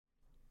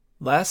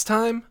Last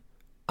time,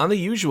 on the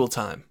usual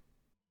time.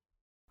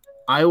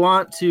 I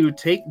want to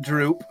take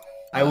Droop.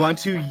 I want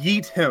to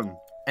yeet him.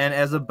 And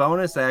as a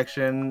bonus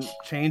action,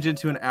 change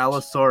into an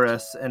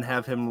Allosaurus and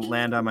have him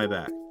land on my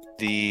back.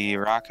 The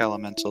rock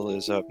elemental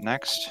is up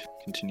next.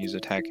 Continues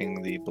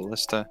attacking the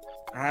ballista.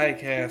 I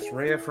cast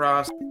Ray of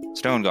Frost.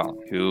 Stone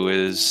Golem, who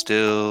is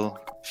still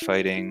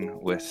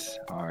fighting with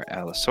our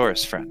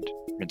Allosaurus friend.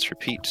 Rinse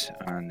repeat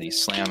on the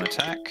slam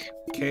attack.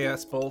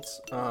 Chaos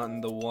bolts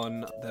on the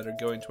one that are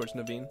going towards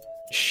Naveen.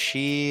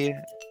 She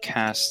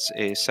casts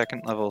a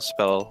second level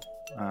spell,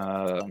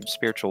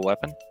 spiritual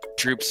weapon.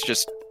 Droop's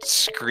just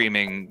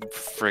screaming,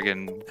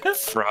 friggin'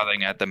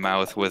 frothing at the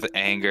mouth with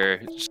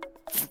anger.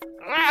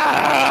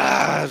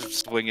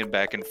 Swinging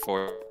back and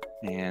forth.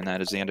 And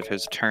that is the end of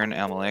his turn.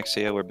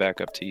 Almalexia, we're back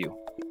up to you.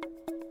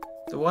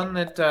 The one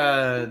that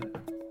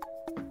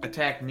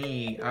attacked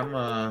me,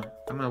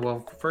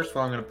 well, first of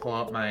all, I'm gonna pull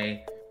out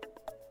my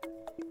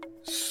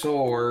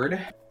sword.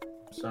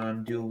 So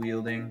I'm dual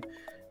wielding.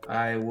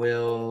 I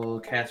will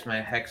cast my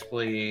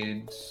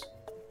Hexblade's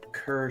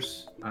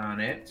curse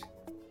on it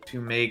to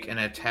make an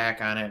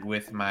attack on it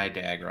with my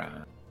dagger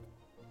on.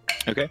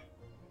 Okay.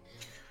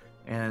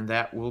 And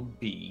that will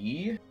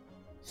be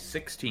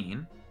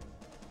 16.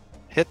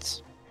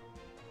 Hits.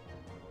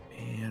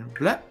 And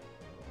blep.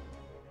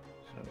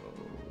 So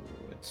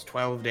it's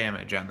 12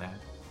 damage on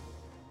that.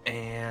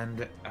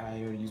 And I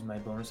use my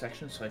bonus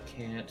action, so I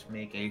can't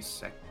make a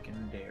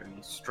secondary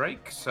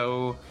strike.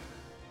 So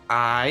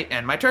I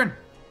end my turn.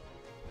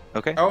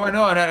 Okay. Oh,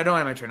 no, I don't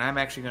end my turn. I'm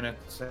actually going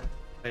to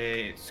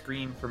say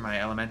scream for my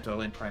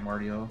elemental in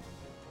Primordial.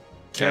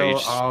 Kill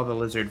all the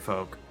lizard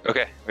folk.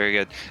 Okay, very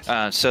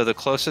good. So the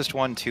closest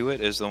one to it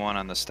is the one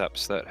on the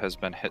steps that has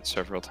been hit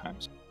several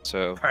times.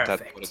 So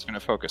that's what it's going to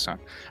focus on,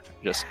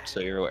 just so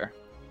you're aware.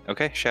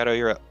 Okay, Shadow,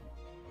 you're up.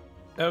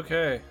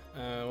 Okay,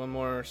 one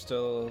more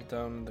still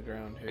down the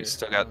ground here. We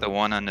still got the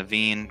one on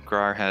Naveen.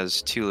 Grar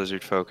has 2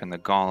 lizard folk, and the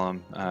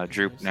golem.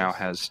 Droop now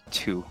has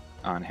 2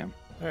 on him.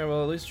 Alright,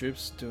 well, at least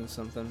Droop's doing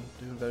something.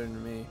 Doing better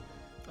than me.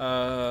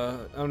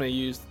 I'm going to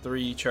use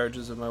 3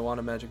 charges of my Wand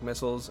of Magic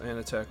Missiles and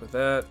attack with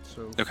that.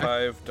 So Okay.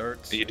 5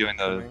 darts. Are you doing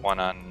the one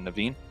on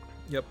Naveen?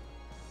 Yep.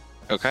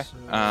 Okay.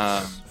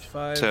 So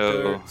 5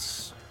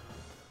 darts.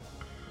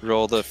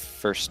 Roll the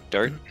first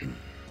dart.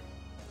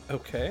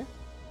 Okay.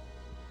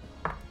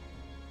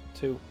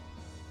 2.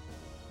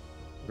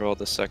 Roll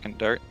the second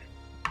dart.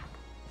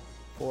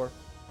 4.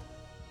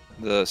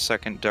 The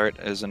second dart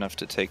is enough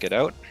to take it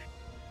out.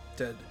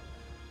 Dead.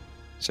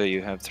 So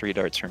you have 3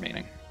 darts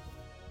remaining.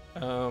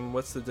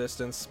 What's the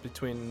distance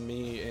between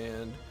me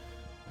and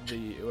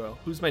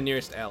who's my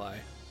nearest ally?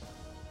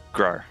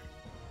 Grar.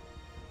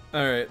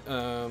 Alright,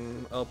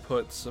 I'll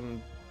put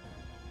some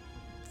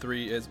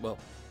 3 as well.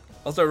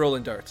 I'll start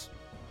rolling darts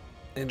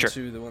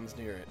into the ones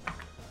near it.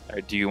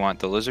 Or do you want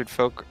the lizard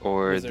folk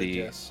or Lizard, the...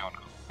 yes. Oh, no.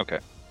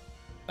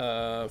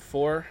 Okay.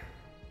 4.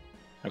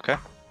 Okay.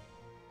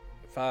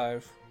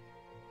 5.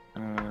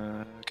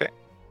 Okay.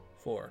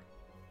 4.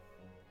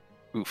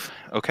 Oof.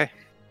 Okay.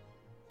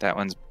 That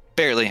one's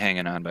barely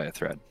hanging on by a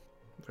thread.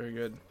 Very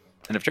good.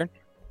 End of turn?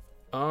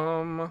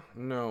 No.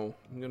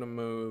 I'm gonna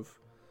move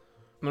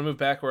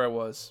back where I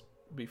was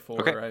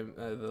before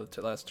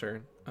the last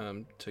turn.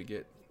 To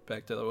get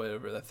back to the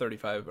whatever that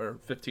 35 or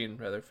 15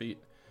 rather feet.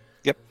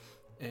 Yep.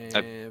 And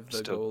the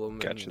still golem.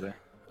 got you there.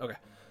 Okay.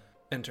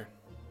 End turn.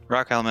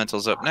 Rock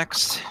Elemental's up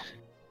next.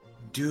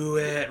 Do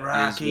it,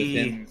 Rocky.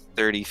 Is within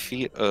 30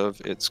 feet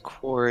of its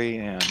quarry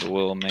and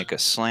will make a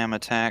slam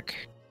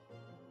attack.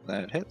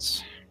 That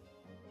hits.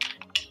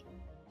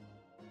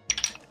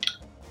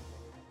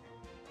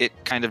 It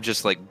kind of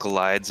just like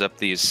glides up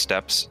these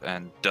steps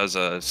and does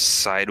a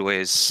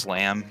sideways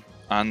slam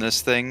on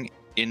this thing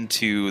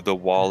into the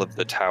wall of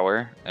the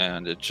tower,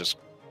 and it just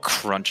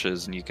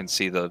crunches, and you can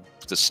see the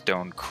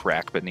stone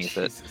crack beneath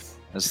it.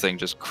 This thing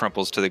just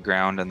crumples to the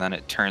ground, and then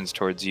it turns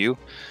towards you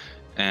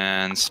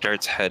and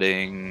starts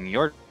heading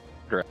your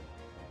direction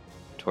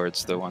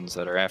towards the ones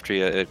that are after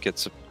you. It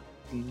gets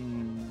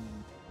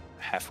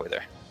halfway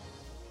there.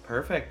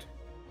 Perfect.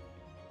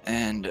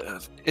 End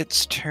of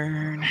its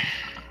turn.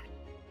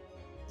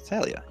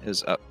 Thalia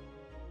is up.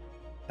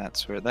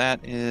 That's where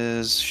that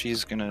is.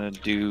 She's gonna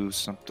do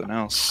something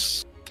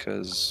else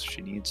because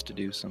she needs to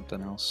do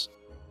something else.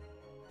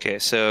 Okay,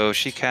 so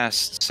she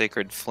casts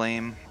Sacred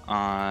Flame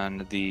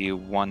on the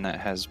one that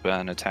has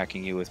been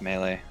attacking you with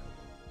melee,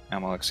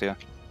 Amalexia.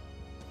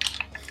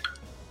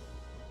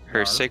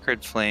 Her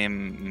Sacred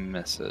Flame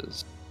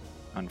misses.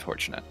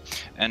 Unfortunate.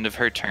 End of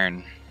her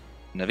turn.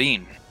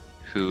 Naveen,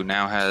 who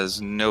now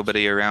has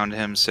nobody around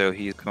him, so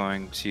he's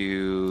going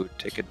to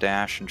take a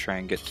dash and try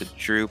and get to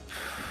Droop.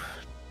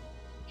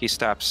 He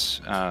stops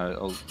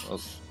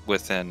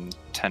within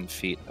 10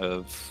 feet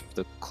of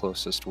the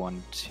closest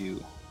one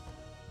to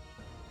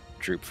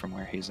Droop from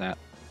where he's at.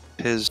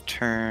 His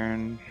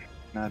turn,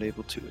 not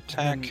able to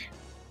attack.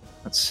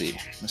 Let's see,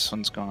 this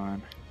one's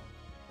gone.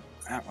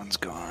 That one's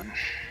gone.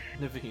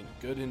 Naveen,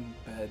 good in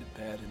bad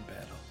in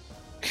battle.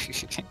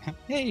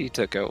 Hey, you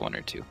took out 1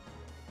 or 2.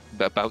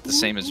 About the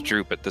same as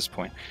Droop at this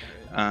point.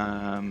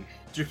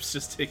 Droop's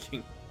just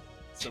taking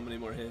so many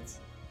more hits.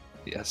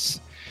 Yes.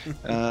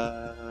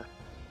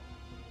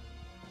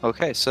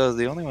 Okay, so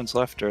the only ones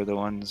left are the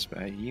ones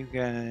by you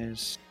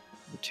guys.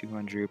 The 2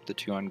 on Droop, the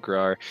 2 on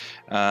Grar.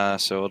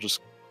 So we'll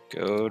just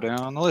go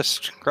down the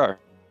list. Grar,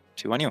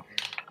 2 on you.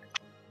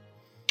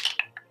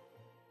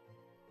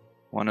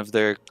 One of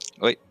their...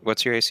 Wait,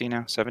 what's your AC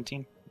now?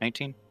 17?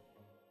 19?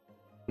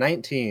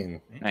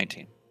 19.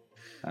 19.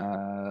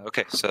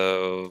 Okay,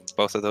 so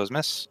both of those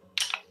miss.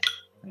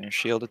 Their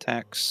shield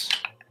attacks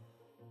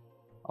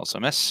also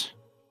miss.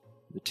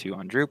 The 2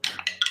 on Droop.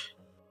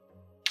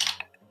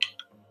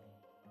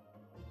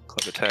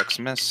 Club attacks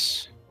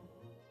miss.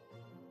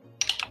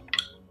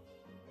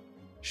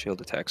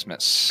 Shield attacks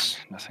miss.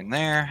 Nothing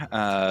there.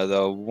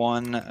 The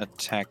one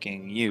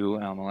attacking you,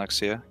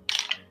 Almalexia.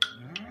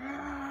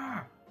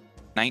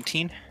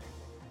 19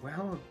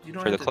 Well, you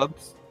don't for have the to, club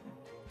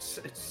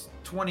It's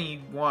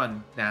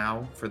 21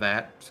 now for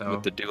that. So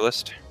with the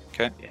duelist.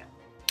 Okay. Yeah.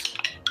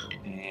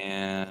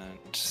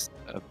 And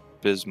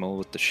Abysmal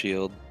with the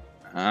shield.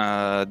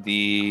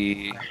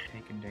 The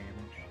taking damage.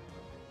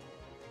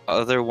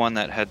 other one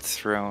that had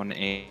thrown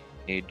a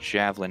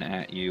javelin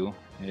at you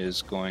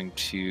is going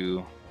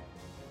to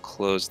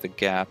close the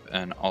gap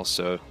and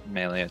also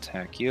melee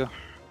attack you.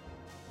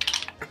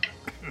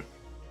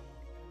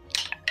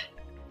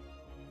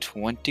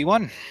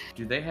 21.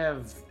 Do they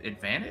have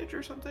advantage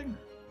or something?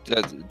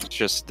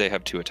 Just they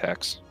have 2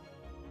 attacks.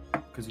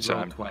 Because you So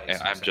rolled twice.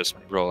 I'm just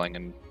rolling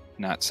and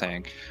not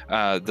saying.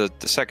 The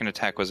second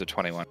attack was a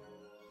 21,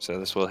 so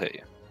this will hit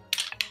you.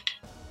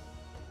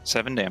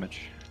 7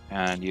 damage,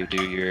 and you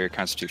do your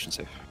Constitution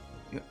save.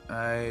 Yep,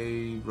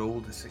 I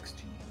rolled a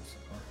 16. So.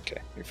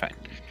 Okay, you're fine.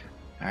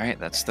 All right,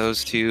 that's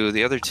those 2.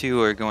 The other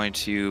 2 are going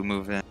to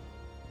move in,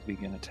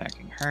 begin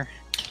attacking her.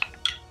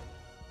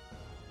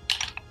 I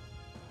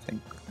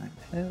think that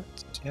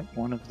hits. Yep,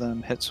 one of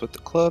them hits with the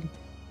club.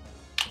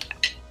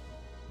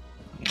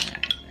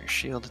 And their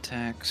shield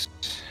attacks.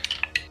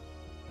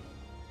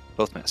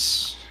 Both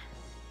miss.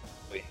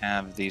 We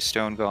have the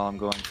stone golem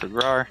going for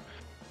Grar.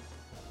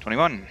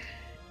 21.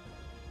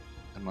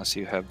 Unless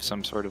you have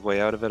some sort of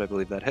way out of it, I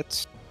believe that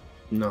hits.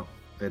 No,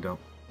 they don't.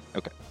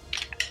 Okay.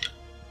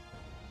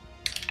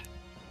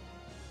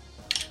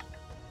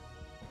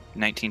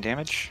 19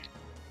 damage.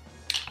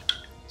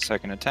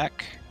 Second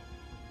attack.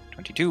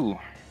 22.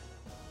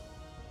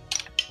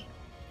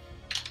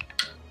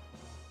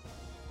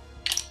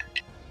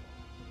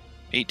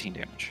 18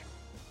 damage.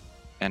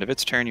 End of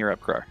its turn, you're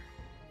up, Grar.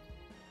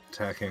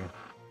 Attacking.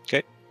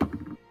 Okay.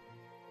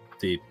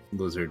 The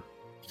lizard,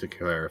 to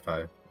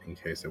clarify, in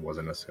case it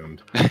wasn't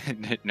assumed.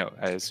 No,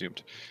 I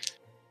assumed.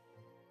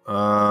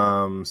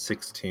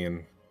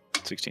 16.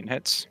 16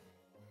 hits.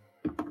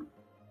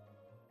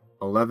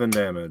 11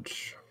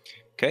 damage.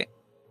 Okay.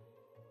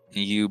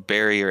 You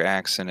bury your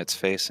axe in its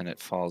face and it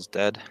falls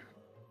dead.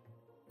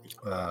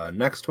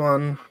 Next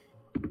one.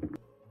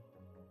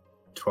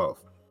 12.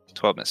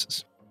 12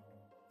 misses.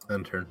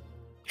 End turn.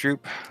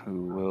 Droop,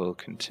 who will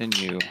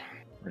continue.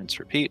 Rinse,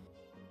 repeat.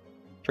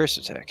 First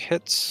attack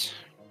hits.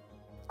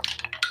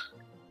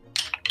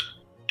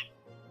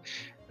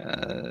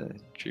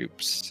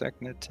 Droop's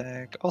second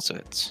attack also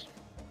hits.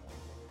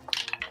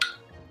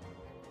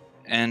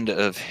 End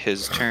of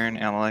his turn.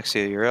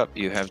 Almalexia, you're up.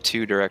 You have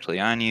 2 directly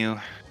on you.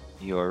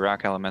 Your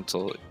rock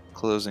elemental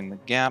closing the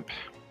gap.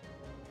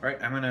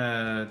 Alright, I'm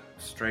gonna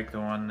strike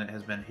the one that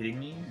has been hitting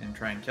me and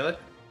try and kill it.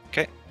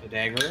 Okay. The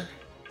dagger.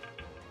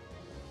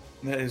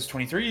 That is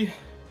 23. Okay,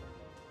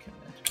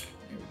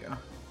 here we go.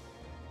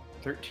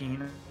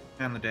 13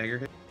 on the dagger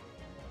hit.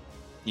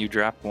 You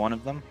drop one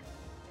of them.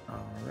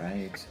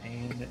 Alright,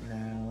 and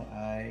now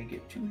I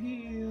get to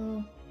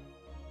heal.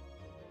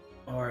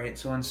 Alright,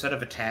 so instead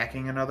of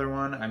attacking another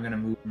one, I'm going to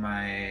move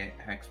my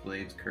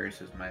Hexblade's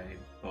Curse as my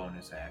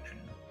bonus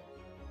action.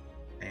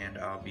 And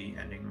I'll be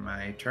ending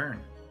my turn.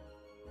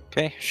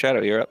 Okay,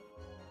 Shadow, you're up.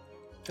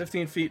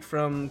 15 feet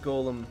from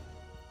Golem.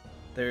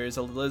 There's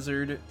a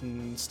lizard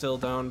still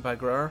down by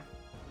Grar.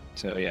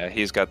 So yeah,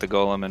 he's got the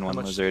golem and How one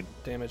much lizard.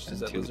 damage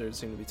does and that 2. lizard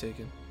seem to be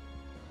taking?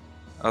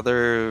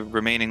 Other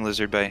remaining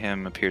lizard by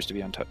him appears to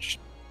be untouched.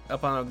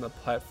 Up on the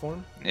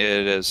platform?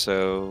 It is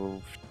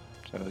so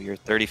you're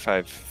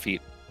 35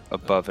 feet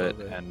above it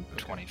Above it, and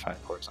okay.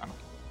 25 horizontal.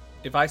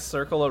 If I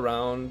circle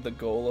around the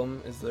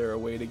golem, is there a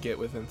way to get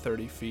within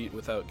 30 feet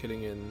without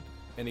getting in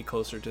any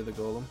closer to the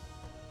golem?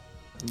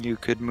 You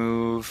could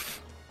move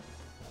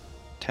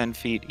 10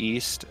 feet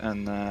east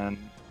and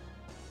then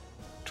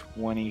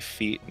 20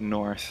 feet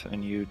north,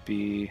 and you'd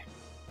be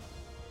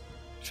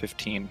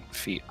 15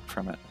 feet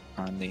from it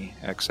on the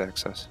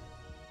x-axis.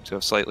 So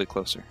slightly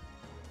closer.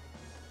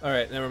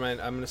 Alright, never mind.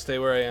 I'm going to stay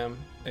where I am,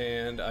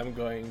 and I'm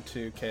going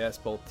to Chaos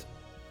Bolt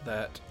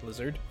that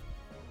lizard.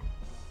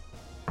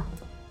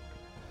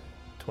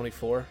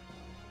 24.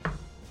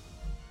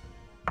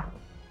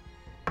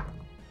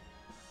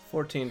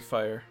 14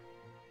 fire.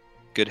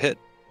 Good hit.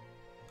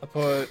 I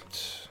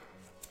put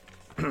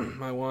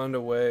my wand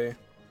away,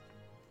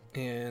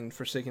 and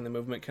forsaking the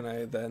movement, can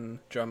I then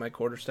draw my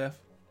quarterstaff?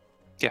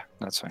 Yeah,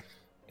 that's fine.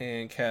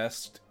 and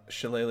cast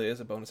Shillelagh as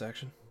a bonus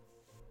action.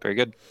 Very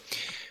good.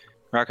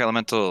 Rock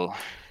elemental,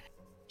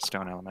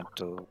 stone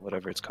elemental,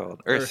 whatever it's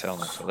called. Earth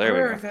elemental. There we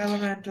Earth go.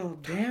 elemental,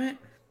 damn it.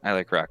 I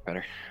like rock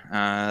better.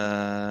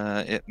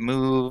 It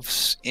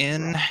moves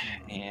in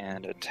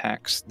and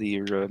attacks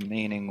the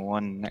remaining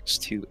one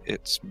next to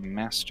its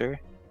master.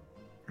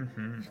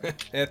 Mm-hmm.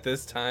 At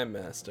this time,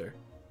 Master.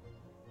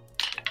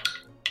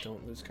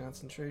 Don't lose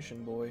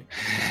concentration, boy.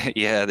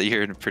 Yeah,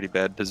 you're in a pretty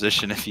bad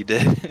position if you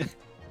did.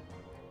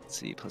 Let's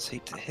see,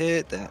 +8 to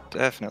hit. That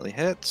definitely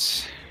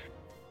hits.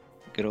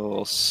 Good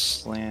ol'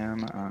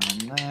 slam on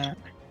that.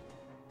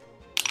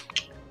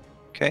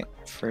 Okay,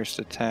 first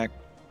attack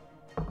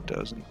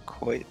doesn't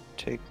quite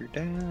take her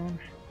down.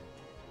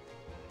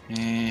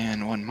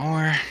 And one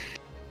more.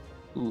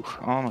 Ooh,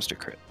 almost a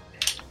crit.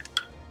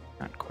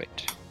 Not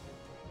quite.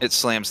 It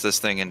slams this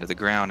thing into the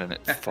ground and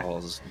it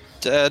falls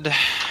dead.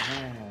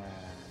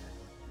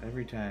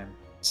 Every time.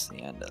 That's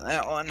the end of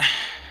that one.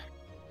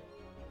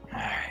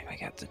 Alright, we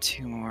got the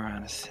 2 more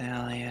on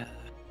Thalia.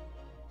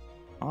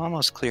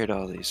 Almost cleared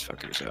all these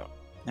fuckers out.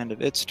 End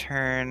of its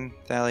turn.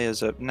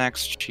 Thalia's up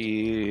next.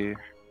 She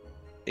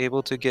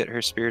able to get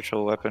her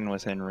spiritual weapon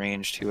within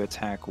range to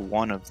attack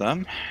one of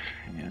them.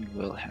 And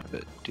we'll have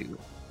it do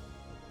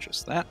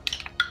just that.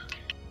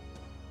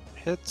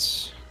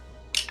 Hits.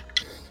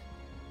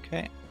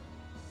 Okay.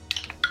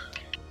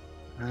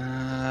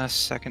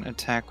 Second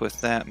attack with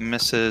that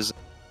misses.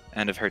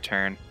 End of her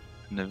turn.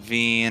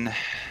 Naveen,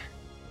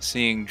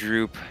 seeing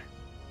Droop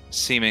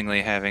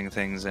seemingly having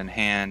things in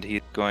hand,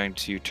 he's going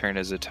to turn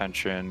his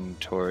attention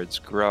towards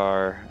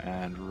Grar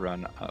and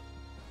run up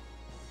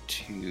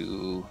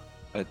to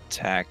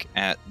attack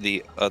at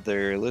the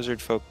other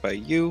lizard folk by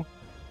you.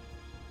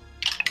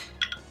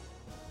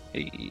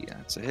 Hey,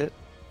 that's a hit.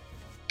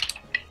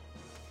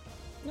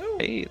 No.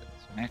 Hey,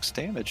 that's max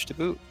damage to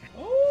boot.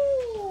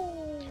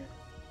 Oh.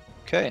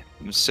 Okay,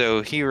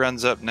 so he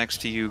runs up next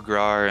to you,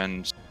 Grar,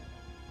 and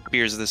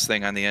spears this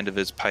thing on the end of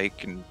his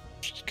pike and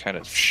kind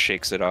of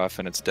shakes it off,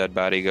 and its dead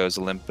body goes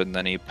limp, and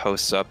then he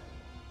posts up,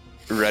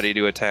 ready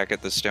to attack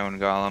at the stone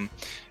golem,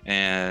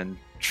 and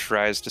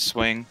tries to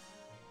swing.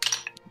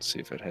 Let's see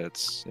if it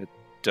hits. It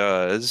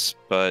does,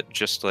 but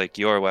just like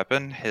your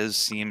weapon, his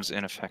seems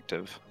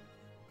ineffective.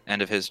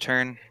 End of his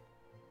turn.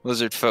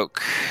 Lizard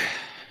folk.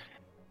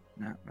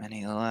 Not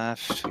many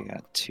left. We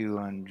got 2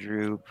 on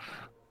Droop,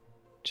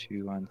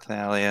 2 on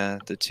Thalia.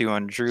 The 2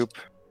 on Droop.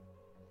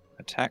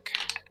 Attack.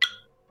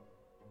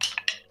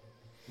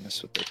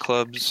 Miss with their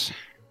clubs.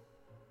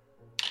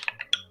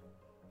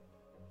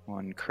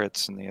 1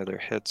 crits and the other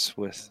hits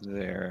with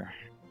their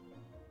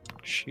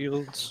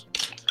shields.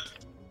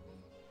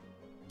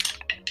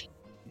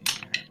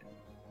 And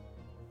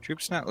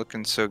Droop's not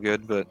looking so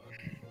good, but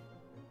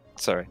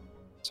it's alright.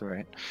 It's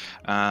alright.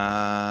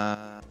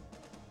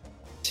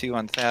 2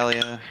 on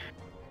Thalia.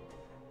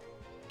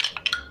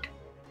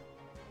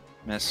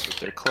 Miss with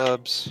their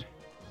clubs.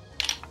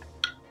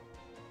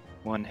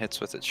 1 hits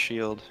with its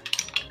shield.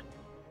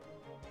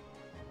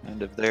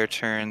 End of their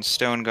turn.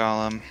 Stone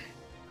Golem,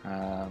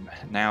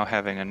 now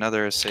having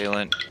another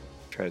assailant,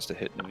 tries to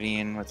hit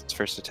Naveen with its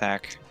first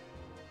attack.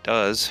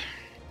 Does.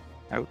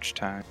 Ouch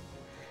time.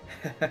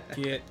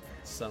 Get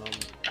some.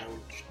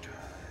 Ouch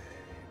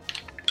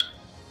time.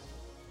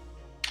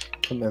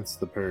 Commence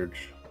the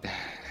purge.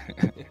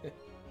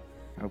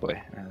 Oh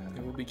boy.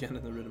 It will begin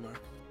in the Ridamar.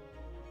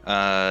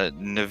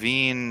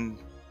 Naveen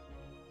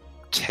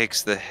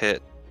takes the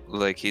hit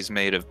like he's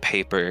made of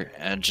paper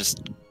and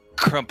just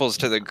crumples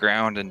to the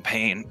ground in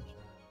pain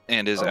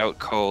and is out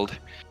cold.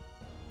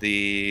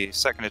 The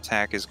second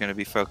attack is going to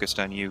be focused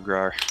on you,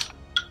 Grar.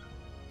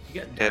 You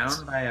get Hits.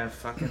 down by a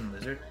fucking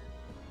lizard?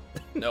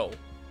 No.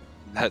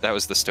 That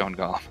was the stone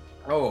golem.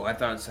 Oh, I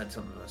thought it said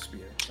something about a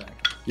spear. Sorry.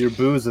 Your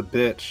boo's a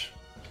bitch.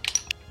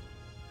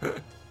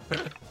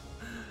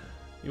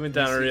 You went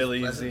down real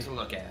Pleasant easy. to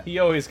look at. He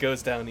always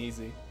goes down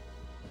easy.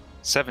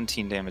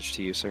 17 damage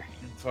to you, sir.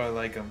 That's why I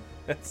like him.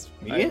 That's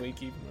Me? why we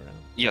keep him around.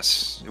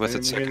 Yes, with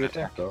its second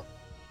attack. though.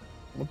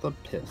 What the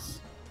piss?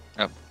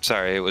 Oh,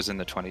 sorry, it was in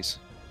the 20s.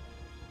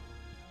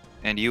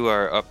 And you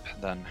are up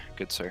then,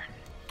 good sir.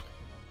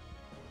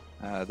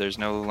 There's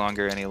no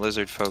longer any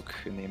lizard folk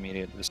in the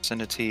immediate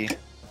vicinity.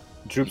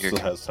 Droop You're-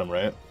 still has some,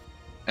 right?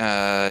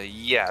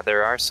 Yeah,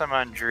 there are some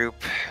on Droop,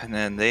 and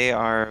then they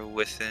are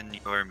within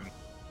your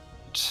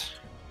movement.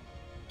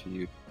 If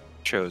you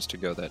chose to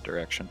go that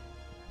direction.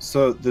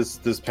 So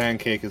this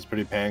pancake is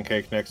pretty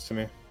pancake next to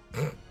me.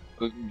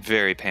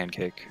 Very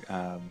pancake.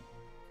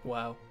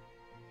 Wow.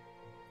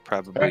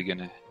 Probably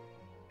gonna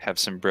have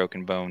some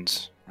broken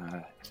bones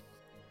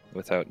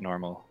without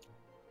normal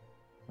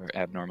or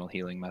abnormal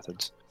healing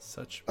methods.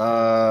 Such.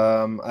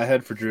 I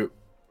head for Droop.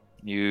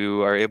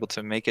 You are able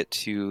to make it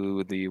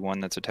to the one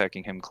that's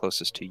attacking him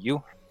closest to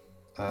you.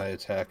 I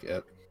attack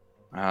it.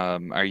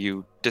 Are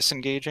you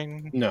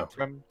disengaging No.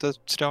 from the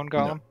stone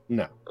golem?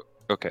 No.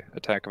 Okay,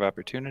 attack of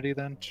opportunity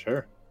then.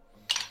 Sure.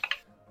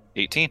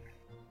 18.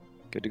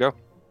 Good to go.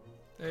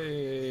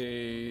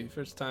 Hey,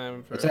 first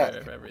time for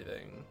Attack.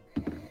 everything.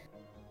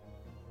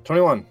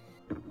 21.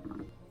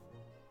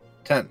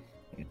 10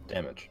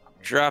 damage.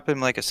 Drop him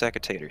like a sack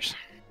of taters.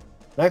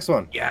 Next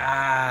one.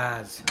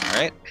 Yes. All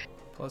right.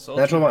 Plus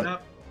Natural ultra.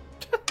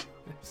 1.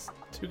 It's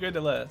too good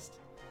to last.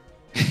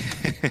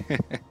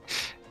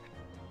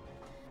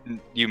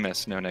 You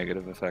miss, no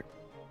negative effect.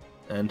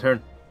 And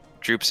turn.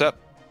 Droops up.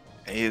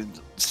 He's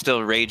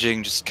still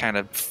raging, just kind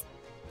of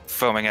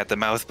foaming at the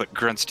mouth, but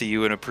grunts to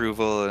you in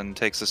approval and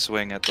takes a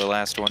swing at the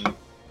last one.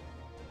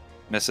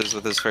 Misses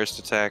with his first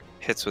attack,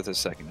 hits with his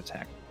second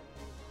attack.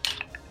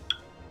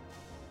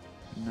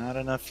 Not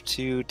enough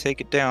to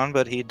take it down,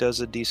 but he does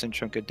a decent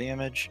chunk of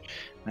damage.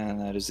 And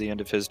that is the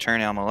end of his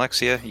turn.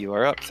 Almalexia, you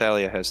are up.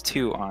 Thalia has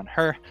 2 on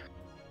her.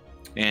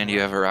 And you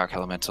have a rock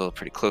elemental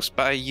pretty close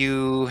by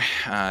you.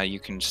 You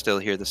can still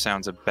hear the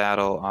sounds of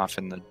battle off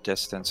in the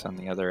distance on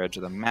the other edge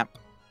of the map.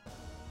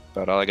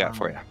 About all I got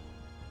for you.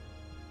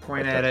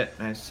 Point at it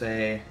and I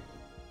say,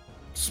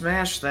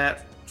 smash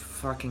that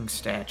fucking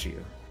statue.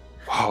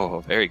 Whoa,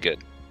 very good.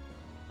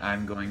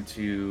 I'm going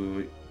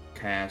to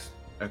cast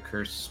a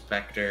Cursed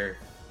Spectre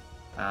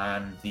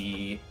on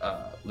the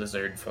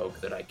lizard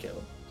folk that I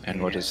killed.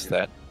 And what does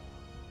that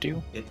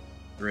do? It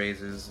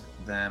raises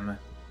them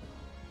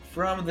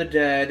from the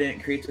dead and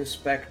it creates a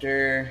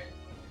specter.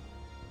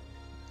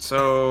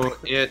 So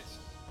it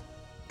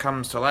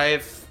comes to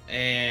life,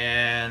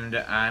 and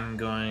I'm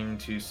going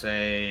to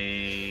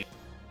say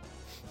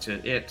to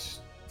it,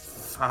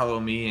 follow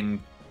me and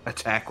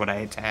attack what I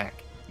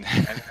attack.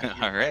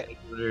 All right.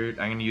 I'm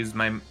going to use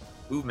my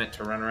movement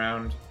to run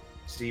around,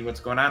 see what's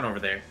going on over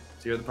there,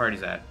 see where the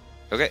party's at.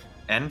 Okay.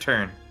 End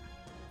turn.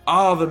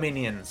 All the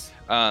minions.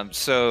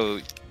 So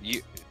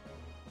you're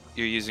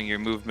using your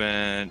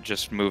movement,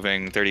 just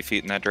moving 30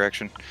 feet in that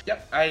direction?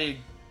 Yep.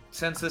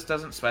 Since this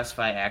doesn't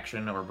specify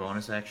action or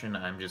bonus action,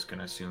 I'm just going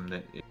to assume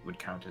that it would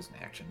count as an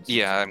action.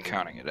 Yeah, I'm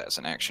counting it as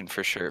an action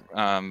for sure.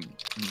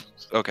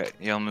 Okay,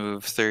 you'll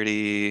move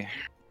 30.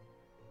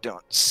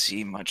 Don't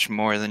see much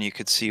more than you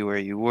could see where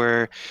you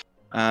were.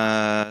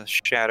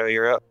 Shadow,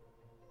 you're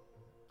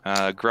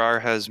up. Grar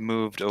has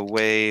moved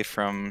away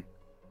from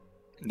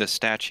the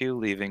statue,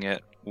 leaving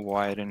it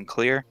wide and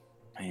clear.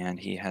 And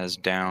he has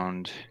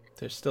downed...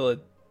 There's still a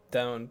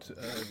downed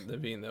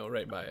Naveen, though,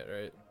 right by it,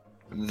 right?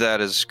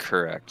 That is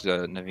correct.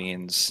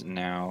 Naveen's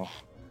now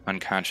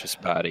unconscious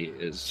body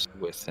is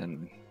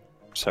within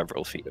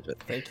several feet of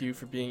it. Thank you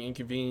for being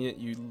inconvenient,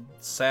 you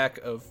sack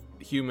of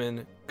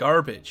human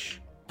garbage.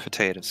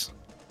 Potatoes.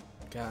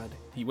 God,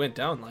 he went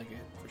down like it,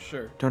 for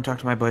sure. Don't talk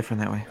to my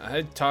boyfriend that way.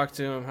 I'll talk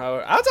to him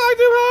however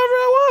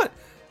I want.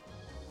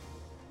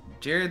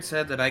 Jared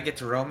said that I get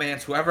to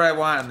romance whoever I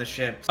want on the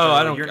ship. Oh, so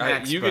I don't. You're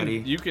next, you buddy.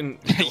 can. You can.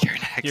 You're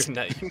next. You're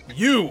not.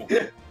 You,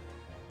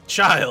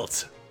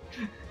 child.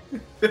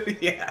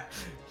 Yeah.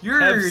 You're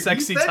Have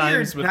sexy you said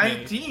times you're with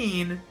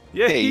 19. me.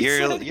 Yeah, Hey, he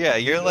you're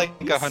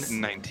like he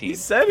 119.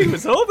 said he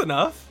was old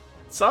enough.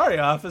 Sorry,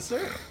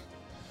 officer.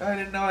 I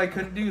didn't know I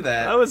couldn't do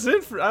that. I was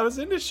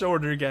into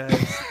shorter guys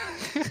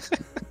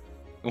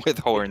With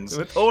horns.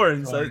 with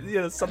horns. Horns.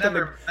 Yeah, I've something.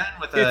 never been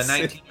with it's- a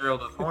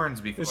 19-year-old with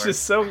horns before. It's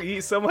just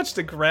so much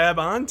to grab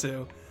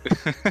onto.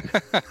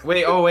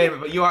 Wait,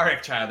 but you are a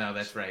child now.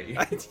 That's right.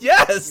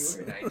 Yes.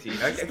 You were 19.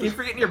 I keep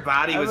forgetting your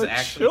body was I'm a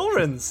actually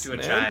children's to a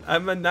man. child.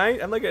 I'm a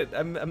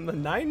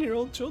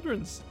 9-year-old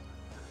children's.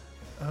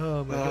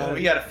 Oh my god.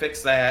 We gotta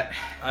fix that.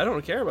 I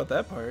don't care about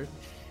that part.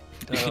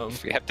 We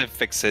have to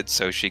fix it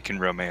so she can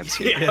romance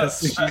you. Yes,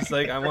 she's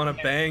like, I want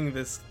to bang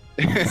this.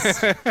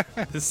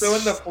 So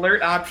when the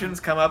flirt options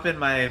come up in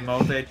my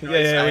multi-choice,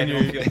 Yeah, I when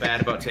don't you- feel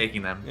bad about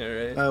taking them. Yeah,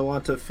 right. I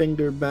want to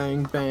finger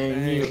bang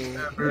you.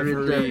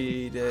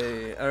 Every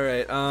day. All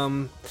right.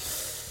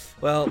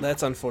 Well,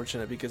 that's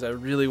unfortunate because I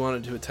really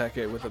wanted to attack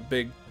it with a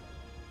big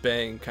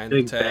bang kind of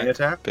Big attack. bang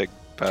attack? Big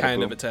bada Kind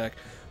boom. of attack,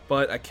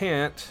 but I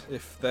can't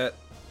if that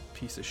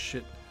piece of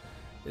shit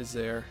is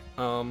there.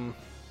 I mean,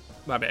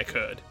 I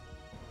could.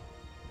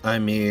 I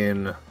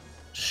mean,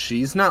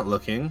 she's not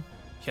looking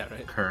Yeah,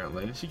 right.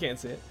 currently. She can't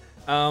see it.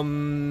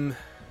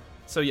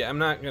 So yeah, I'm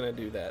not gonna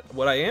do that.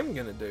 What I am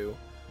gonna do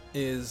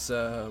is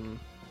I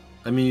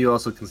mean, you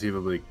also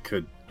conceivably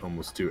could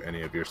almost do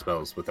any of your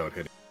spells without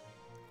hitting.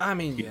 I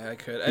mean, yeah, I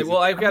could.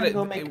 I've got it.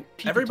 go make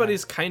pizza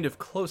Everybody's kind of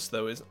close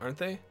though, aren't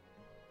they?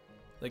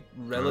 Like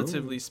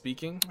relatively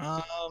speaking.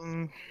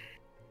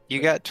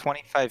 You got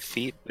 25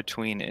 feet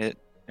between it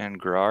and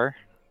Grar.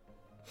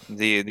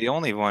 The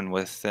only one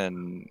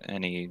within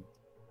any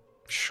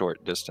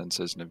short distance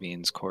is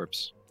Naveen's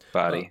corpse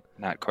body,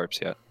 not corpse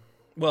yet.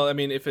 Well, I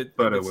mean, if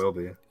But it it's- will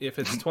be. If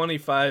it's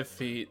 25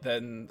 feet,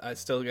 then I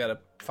still gotta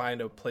find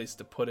a place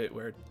to put it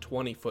where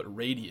 20-foot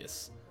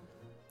radius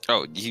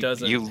Oh,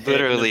 doesn't. you hit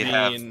literally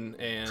have Naveen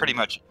and pretty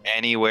much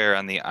anywhere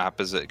on the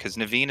opposite, because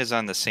Naveen is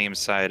on the same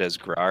side as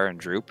Grar and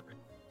Droop.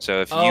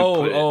 So if you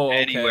put it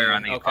anywhere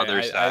on the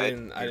other side, I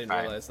didn't you're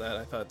fine. realize that.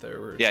 I thought there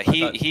were. Yeah, I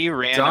thought- he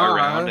ran Duh.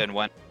 around and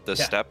went the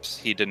Yeah. steps.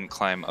 He didn't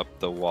climb up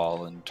the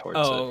wall and towards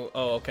it. Oh,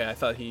 okay. I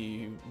thought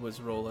he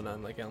was rolling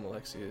on like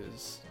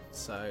Almalexia's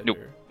side. Nope.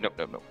 Or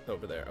Nope.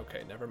 over there.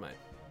 Okay, never mind.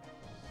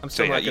 I'm So,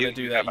 still yeah, not gonna you-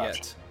 do you that have yet.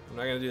 options. I'm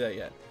not gonna do that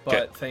yet.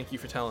 But thank you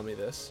for telling me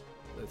this.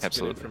 That's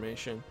Absolutely. good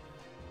information.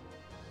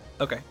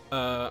 Okay.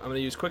 I'm gonna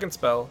use Quicken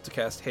Spell to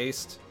cast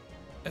Haste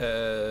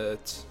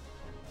at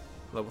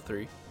level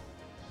 3.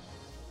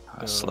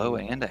 A slow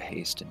and a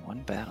haste in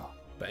one battle.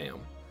 Bam.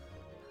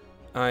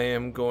 I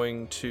am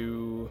going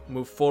to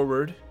move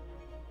forward,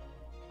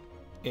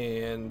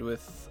 and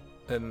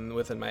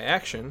within my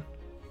action,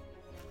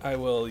 I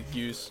will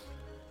use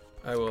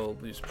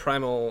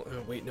primal.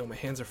 Oh, wait, no, my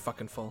hands are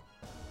fucking full.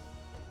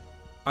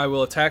 I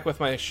will attack with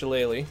my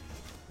shillelagh.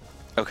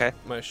 Okay.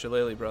 My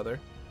shillelagh brother.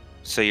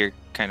 So you're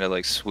kind of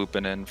like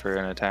swooping in for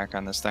an attack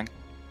on this thing?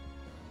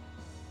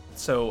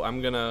 So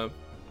I'm gonna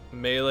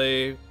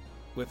melee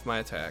with my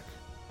attack.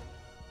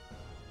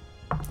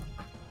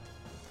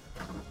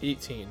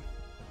 18.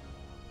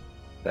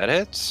 That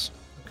hits.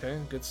 Okay,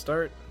 good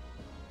start.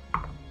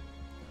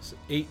 So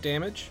 8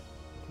 damage,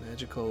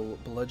 magical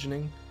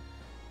bludgeoning,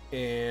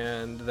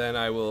 and then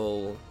I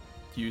will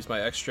use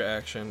my extra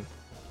action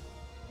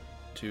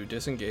to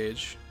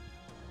disengage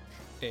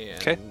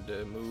and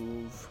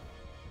move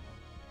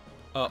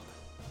up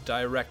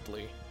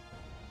directly.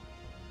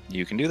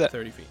 You can do that.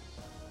 30 feet.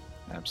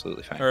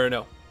 Absolutely fine. Or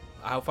no,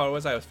 how far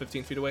was I? I was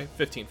 15 feet away?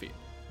 15 feet.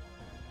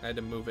 I had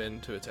to move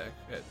in to attack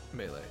at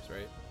melees,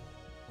 right?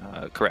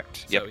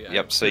 Correct. So, Yep. yeah,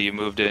 Yep. So you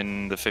moved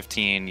in the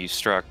 15, you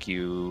struck,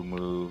 you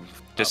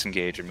move,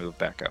 disengage, and move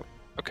back out.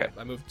 Okay.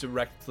 I moved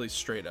directly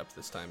straight up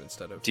this time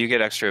instead of... Do you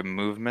get extra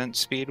movement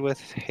speed with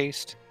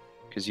haste?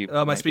 Because you. Oh,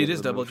 my might be speed able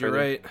is to move doubled. You're further.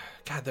 right.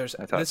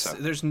 God, So.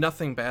 there's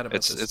nothing bad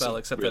about this spell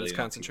except really that it's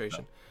empty,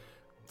 concentration.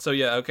 So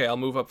yeah, okay, I'll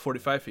move up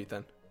 45 feet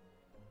then.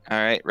 All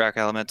right, Rock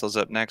Elemental's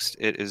up next.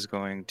 It is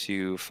going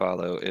to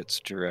follow its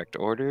direct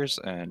orders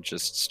and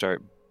just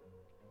start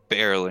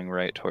barreling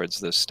right towards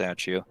this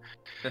statue.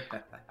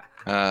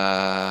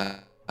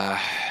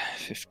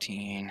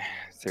 15,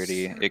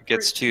 30. It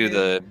gets to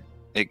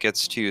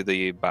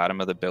the bottom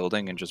of the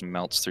building and just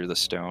melts through the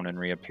stone and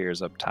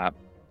reappears up top.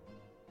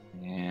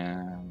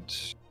 And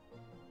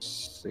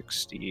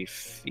 60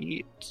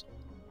 feet.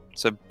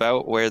 It's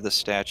about where the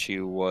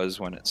statue was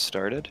when it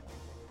started.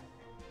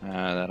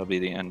 That'll be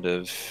the end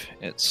of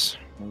its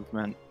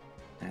movement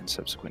and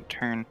subsequent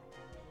turn.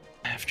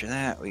 After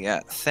that, we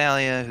got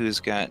Thalia, who's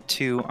got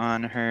 2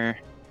 on her.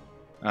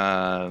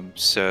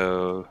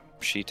 So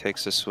she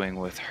takes a swing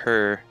with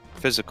her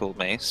physical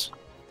mace,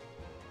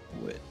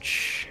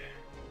 which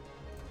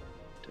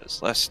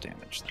does less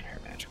damage than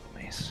her magical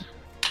mace.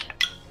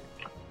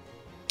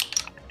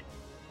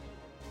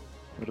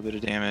 A little bit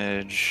of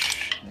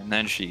damage, and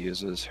then she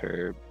uses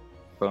her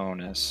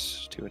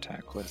bonus to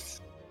attack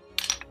with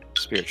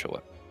spiritual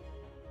weapon.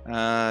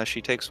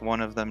 She takes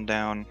 1 of them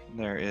down.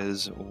 There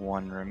is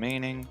 1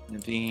 remaining.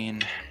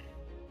 Naveen.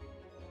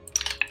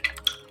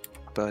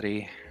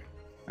 Buddy.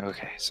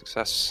 Okay,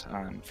 success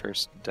on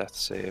first death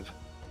save.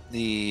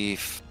 The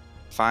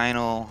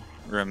final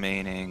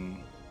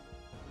remaining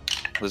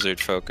lizard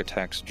folk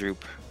attacks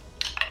Droop.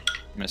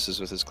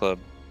 Misses with his club.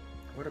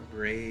 What a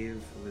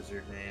brave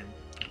lizard man.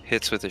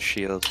 Hits with his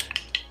shield.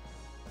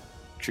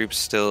 Droop's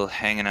still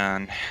hanging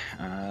on.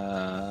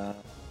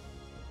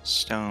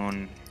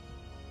 Stone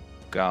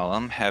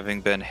Golem,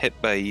 having been hit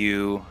by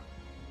you,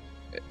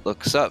 it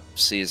looks up,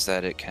 sees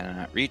that it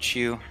cannot reach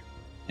you,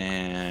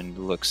 and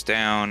looks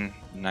down.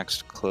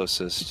 Next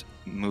closest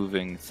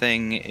moving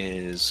thing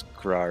is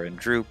Grar and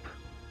Droop.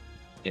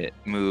 It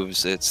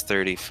moves its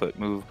 30-foot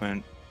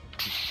movement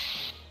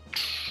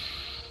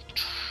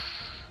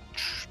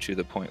to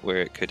the point where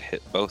it could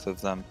hit both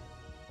of them,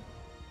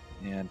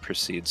 and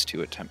proceeds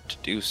to attempt to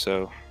do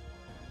so.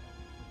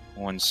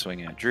 1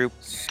 swing at Droop.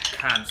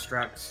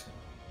 Constructs.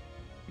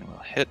 Will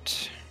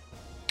hit.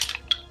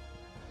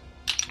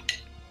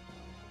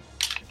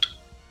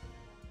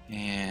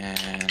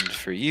 And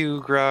for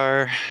you,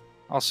 Grar,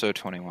 also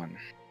 21.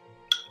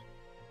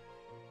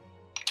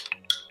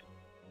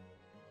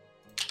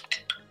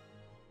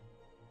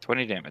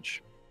 $20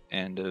 damage.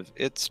 End of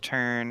its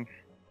turn.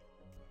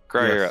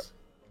 Grar, you're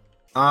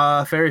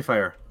up. Fairy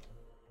Fire.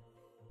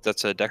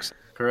 That's a dex.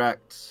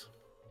 Correct.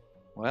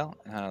 Well,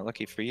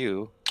 lucky for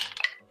you,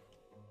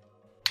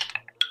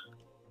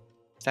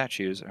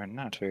 statues are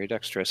not very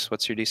dexterous.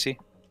 What's your DC?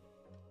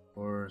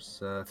 Or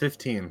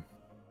 15.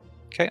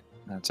 Okay,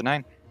 that's a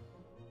 9.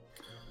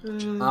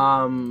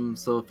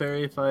 So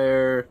Fairy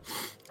Fire,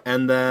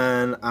 and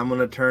then I'm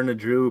gonna turn to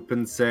Droop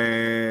and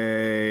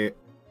say,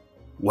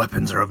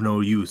 "Weapons are of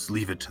no use.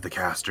 Leave it to the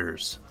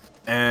casters."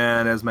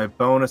 And as my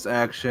bonus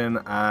action,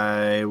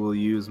 I will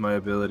use my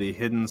ability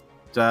Hidden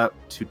Step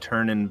to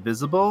turn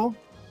invisible,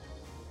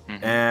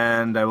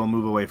 and I will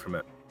move away from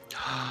it.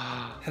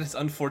 That is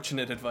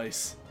unfortunate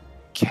advice.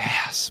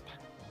 Gasp.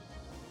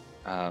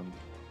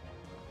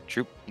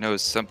 Droop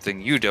knows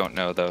something you don't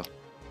know, though.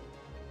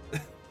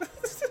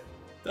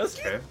 Does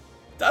he? Okay.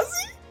 Does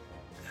he?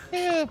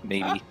 Yeah,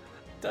 maybe.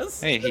 Does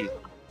Hey,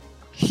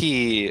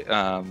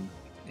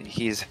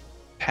 he's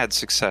had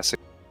success at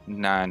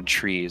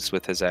non-trees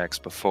with his axe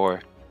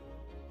before.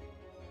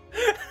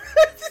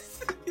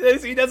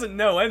 He doesn't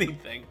know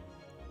anything.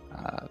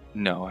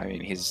 No, I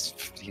mean he's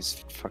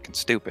fucking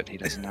stupid. He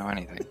doesn't know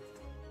anything.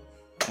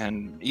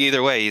 And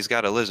either way, he's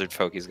got a lizard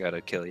folk he's got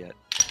to kill yet.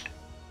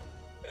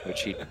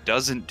 which he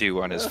doesn't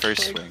do on his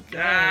first swing.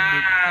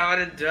 Ah, what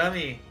a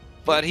dummy.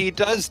 But he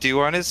does do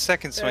on his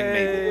second swing,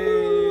 maybe.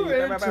 Ooh,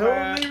 Hey, and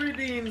totally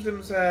redeems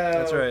himself.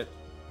 That's right.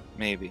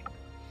 Maybe.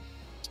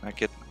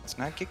 Let's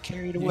not get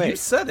carried You away.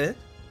 said it.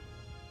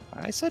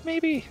 I said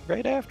maybe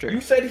right after.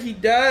 You said he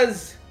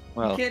does.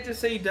 Well, You can't just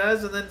say he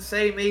does and then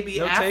say maybe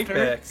No after.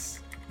 takebacks.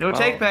 No Well,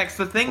 takebacks.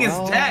 The thing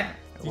well, is dead.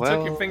 You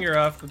took your finger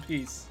off the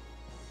piece.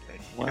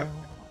 Well,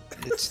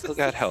 it's still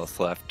got health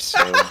left, so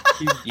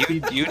you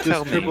Just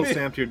tell triple me.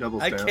 stamped your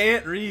double I stamp.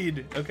 can't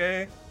read,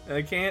 okay?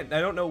 I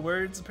don't know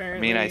words, I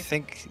apparently. mean, I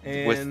think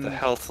with the And-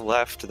 health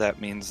left, that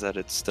means that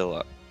it's still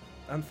up.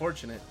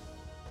 Unfortunate.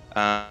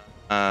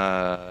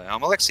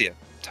 Almalexia,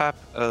 top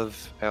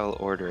of L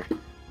order.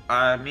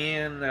 Me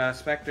and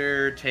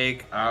Spectre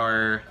take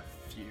our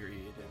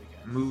Infuriated again.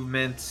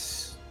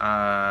 movements.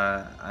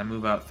 I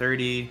move out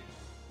 30.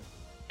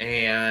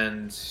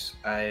 And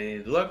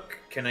I look.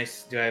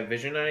 Do I have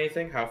vision on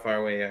anything? How far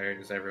away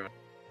is everyone?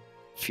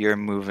 If you're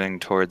moving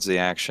towards the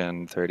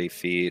action 30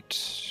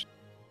 feet,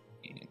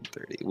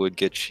 30 would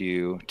get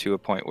you to a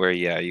point where,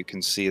 yeah, you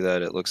can see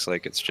that it looks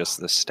like it's just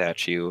the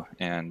statue,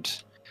 and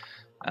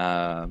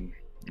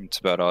it's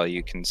about all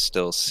you can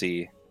still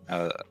see.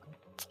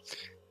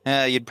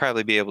 You'd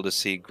probably be able to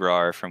see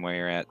Grar from where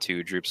you're at,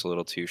 too. Droop's a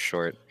little too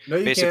short. No,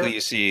 you Basically, can't.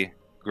 you see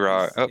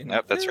Grar. Oh, He's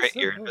no, that's right.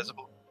 You're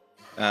invisible.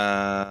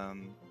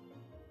 invisible.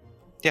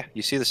 Yeah,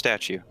 you see the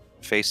statue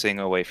facing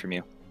away from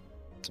you.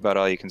 It's about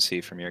all you can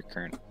see from your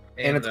current.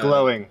 And it's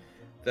glowing.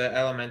 The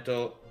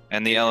elemental.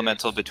 And the Yes.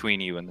 elemental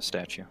between you and the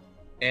statue.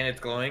 And it's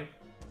glowing.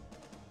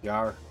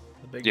 Yar.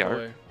 The big Yeah.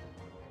 boy.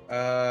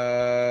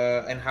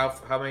 And how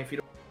many feet?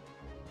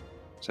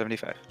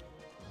 75.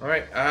 All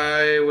right,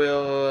 I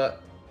will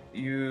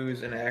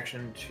use an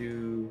action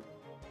to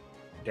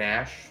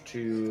dash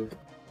to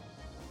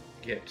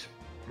get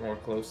more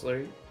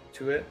closely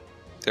to it.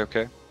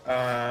 Okay.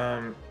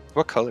 Um,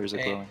 What color is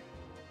it Eh.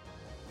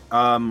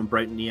 glowing?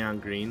 Bright neon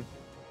green,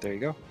 There you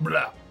go.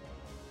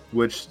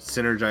 which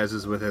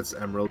synergizes with its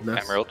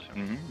emeraldness. Emerald.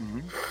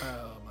 Mm-hmm.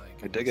 Oh my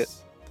goodness. I dig it.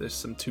 There's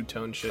some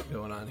two-tone shit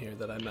going on here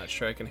that I'm not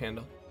sure I can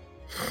handle.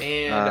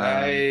 and Um,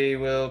 I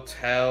will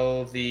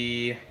tell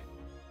the.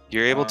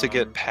 You're able to Um,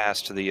 get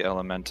past the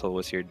elemental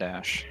with your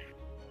dash.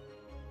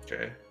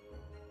 Okay.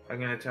 I'm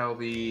gonna tell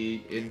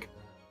the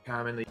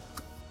incoming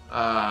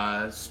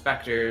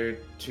Spectre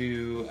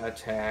to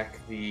attack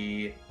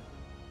this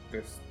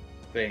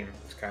thing,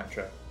 this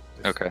construct.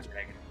 This Okay.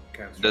 dragon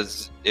construct.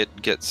 Does it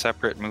get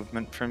separate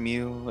movement from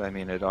you? I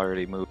mean, it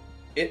already moved.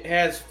 It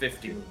has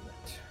 50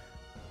 movement,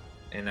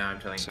 and now I'm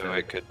telling So you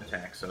it could-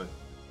 attack. So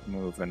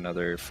Move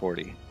another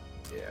 40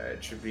 yeah,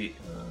 it should be.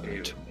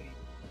 able- to me.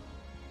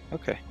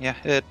 Okay, yeah,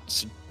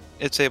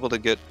 it's able to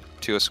get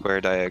to a square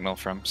diagonal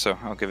from, so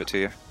I'll give it to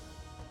you.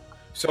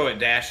 So it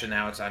dashed, and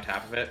now it's on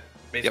top of it,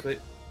 basically.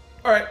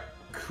 All right,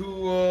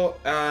 cool.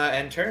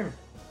 And turn.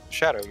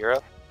 Shadow, you're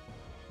up.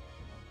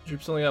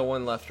 Droop's only got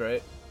one left,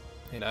 right?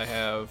 And I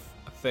have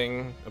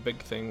a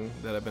big thing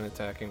that I've been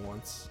attacking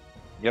once.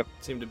 Yep.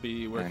 Seemed to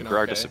be working And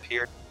Grar okay.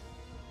 disappeared.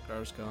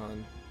 Grar's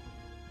gone.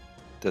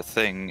 The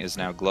thing is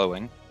now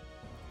glowing.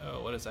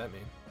 Oh, what does that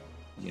mean?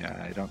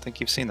 Yeah, I don't think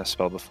you've seen this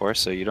spell before,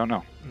 so you don't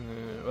know.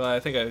 Well, I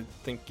think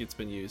it's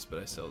been used, but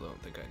I still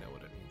don't think I know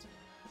what it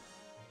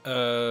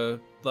means.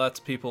 Lots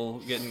of people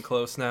getting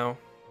close now.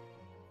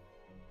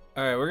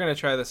 Alright, we're gonna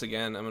try this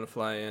again. I'm gonna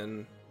fly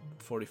in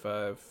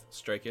 45,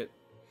 strike it.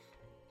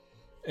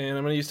 And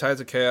I'm gonna use Tides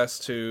of Chaos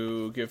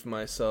to give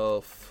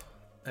myself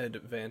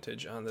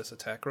advantage on this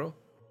attack roll.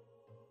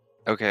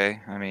 Okay,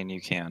 I mean, you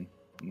can.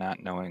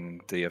 Not knowing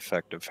the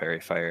effect of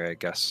Fairy Fire, I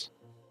guess.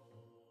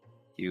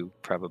 You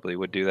probably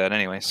would do that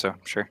anyway, so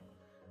sure.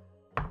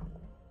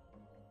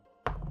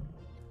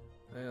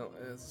 Well,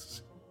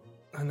 it's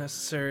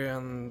unnecessary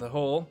on the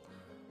whole,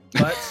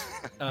 but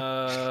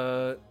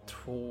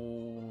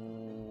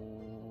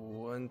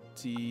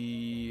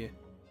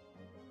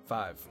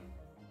 25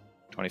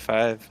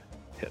 25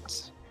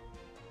 hits.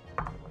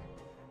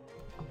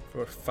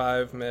 for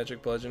 5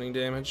 magic bludgeoning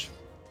damage.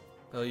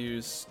 I'll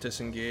use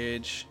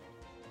disengage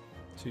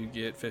to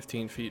get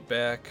 15 feet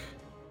back.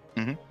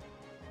 Mhm.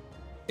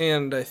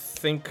 And I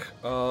think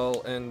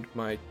I'll end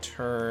my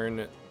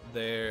turn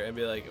there and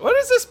be like, "What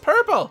is this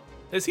purple?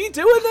 Is he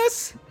doing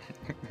this?"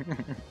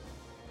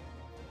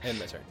 End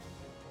my turn.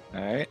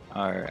 Alright,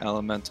 our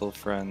elemental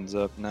friend's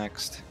up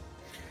next.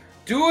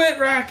 Do it,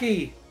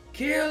 Rocky!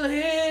 Kill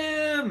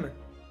him!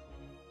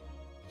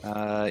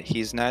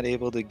 He's not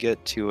able to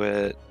get to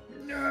it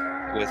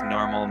with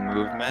normal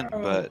movement,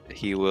 but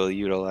he will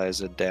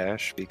utilize a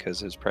dash because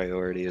his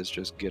priority is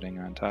just getting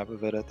on top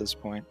of it at this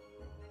point,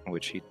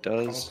 which he Hulk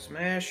does.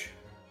 smash.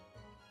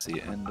 It's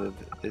the end of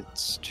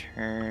its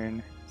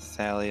turn.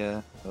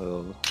 Thalia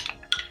will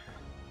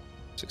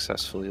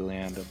successfully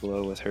land a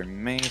blow with her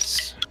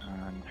mace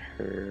on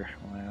her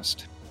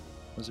last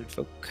lizard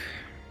folk.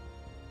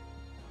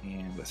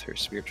 And with her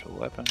spiritual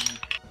weapon,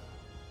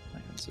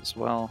 lands as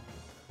well.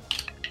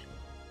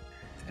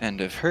 End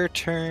of her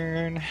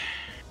turn.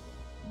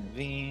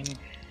 Naveen.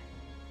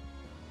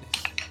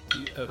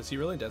 Is he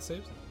really death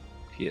saves?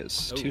 He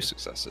has Ooh. 2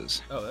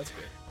 successes. Oh, that's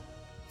good.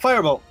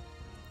 Firebolt.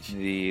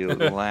 The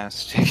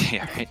last.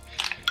 Yeah, right.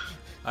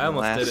 I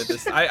almost did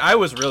it. I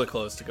was really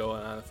close to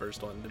going on the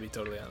first one, to be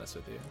totally honest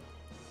with you.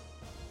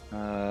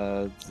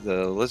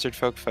 The lizard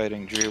folk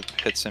fighting Droop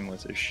hits him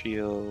with his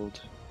shield.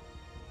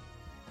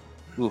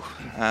 Ooh,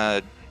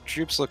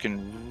 Droop's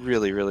looking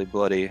really, really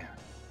bloody,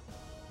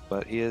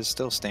 but he is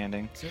still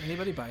standing. Is there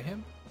anybody by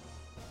him?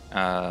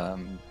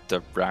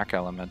 The rock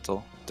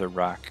elemental, the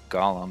rock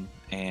golem,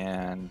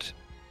 and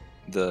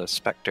the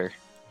specter,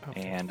 Oh,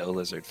 and a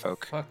lizard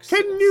folk. fuck.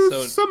 Can you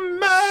so,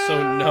 smell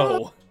so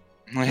no.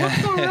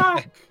 what the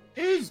rock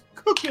is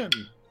cooking?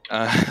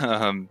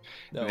 No,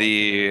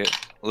 The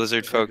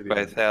lizard folk to the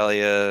by end.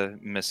 Thalia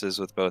misses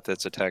with both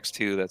its attacks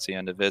too. That's the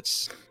end of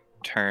its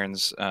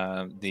turns.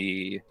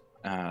 The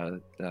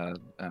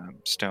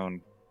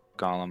stone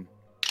golem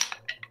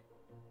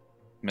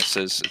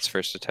misses its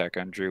first attack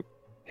on Droop.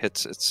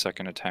 Hits its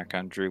second attack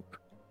on Droop.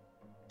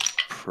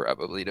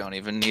 Probably don't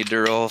even need to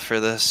roll for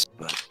this,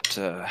 but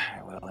I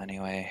will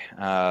anyway.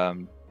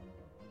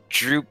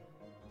 Droop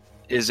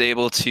is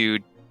able to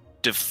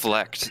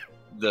deflect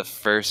the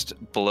first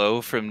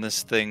blow from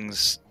this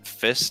thing's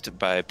fist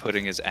by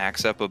putting his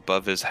axe up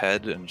above his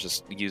head and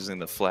just using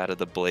the flat of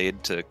the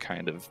blade to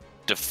kind of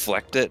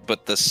deflect it,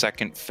 but the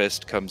second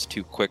fist comes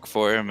too quick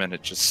for him and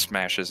it just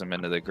smashes him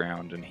into the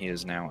ground and he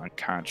is now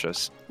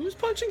unconscious. Who's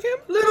punching him?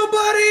 Little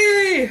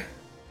buddy!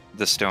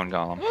 The stone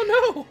golem.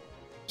 Oh no!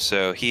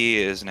 So he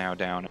is now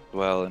down as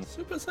well and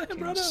Super Saiyan making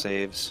brother.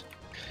 saves.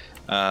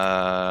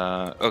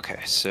 Okay,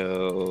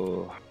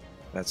 so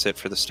that's it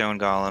for the stone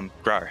golem.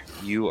 Grar,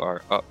 you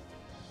are up.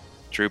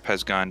 Droop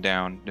has gone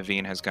down.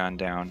 Naveen has gone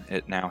down.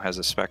 It now has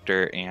a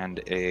specter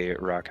and a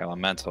rock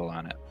elemental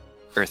on it.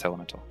 Earth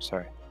elemental,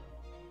 sorry.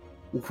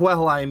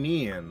 Well, I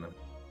mean,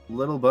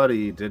 little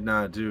buddy did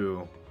not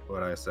do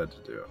what I said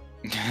to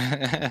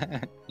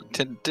do.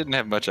 Didn't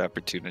have much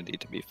opportunity,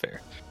 to be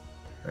fair.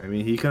 I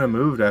mean, he could have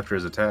moved after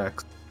his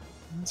attacks.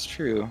 That's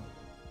true.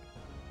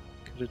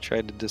 Could have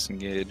tried to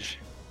disengage.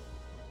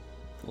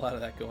 A lot of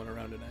that going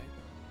around tonight.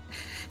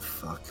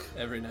 Fuck.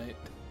 Every night.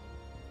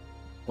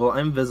 Well,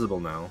 I'm visible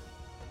now.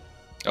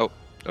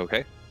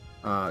 Okay,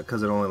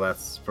 Because it only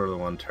lasts for the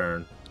one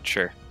turn.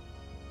 sure.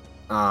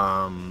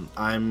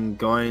 I'm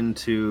going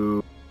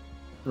to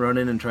run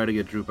in and try to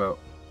get Droop out.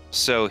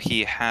 So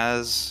he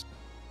has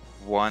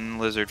one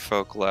lizard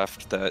folk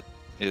left that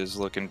is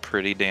looking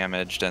pretty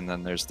damaged, and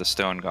then there's the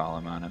stone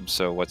golem on him.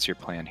 So what's your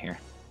plan here?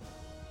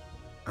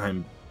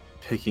 I'm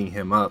picking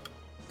him up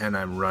and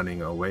I'm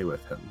running away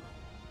with him.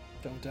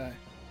 Don't die.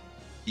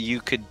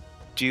 You could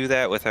do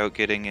that without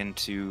getting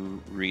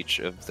into reach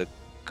of the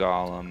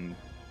golem.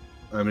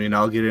 I mean,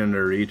 I'll get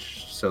into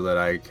reach so that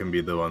I can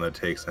be the one that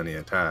takes any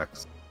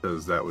attacks,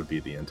 because that would be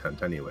the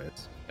intent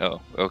anyways.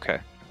 Oh, okay.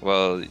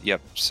 Well,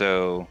 yep.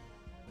 So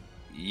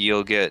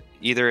you'll get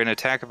either an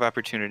attack of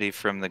opportunity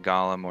from the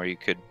golem, or you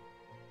could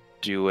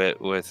do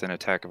it with an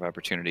attack of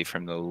opportunity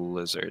from the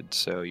lizard.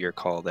 So your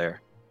call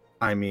there.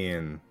 I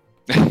mean,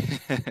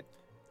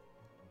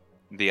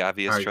 The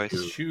obvious I choice.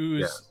 do.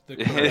 Choose Yeah.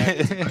 the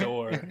correct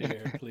door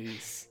here,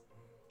 please.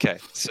 Okay,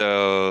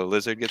 so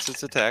lizard gets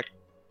its attack,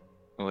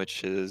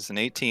 which is an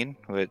 18,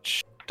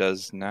 which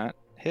does not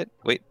hit.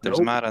 Wait, there's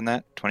a Nope. mod on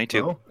that.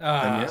 22. Oh,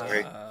 Ah,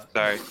 Sorry.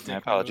 Sorry, dick my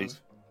apologies.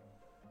 move.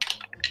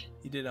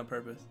 You did it on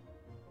purpose.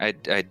 I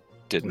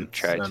didn't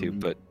try to, I'm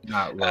but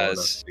not well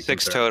enough to be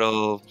 6 concerned.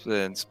 total.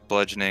 It's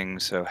bludgeoning,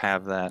 so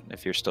have that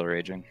if you're still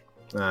raging.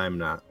 I'm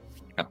not.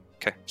 Oh,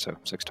 okay, so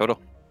 6 total.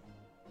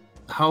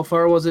 How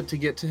far was it to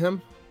get to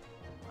him?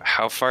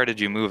 How far did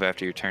you move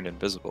after you turned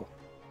invisible?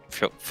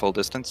 Full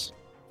distance?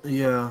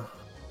 Yeah.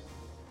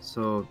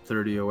 So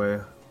 30 away.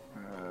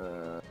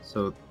 Uh,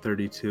 So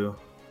 32.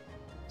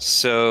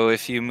 So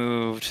if you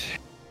moved,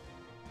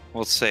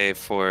 we'll say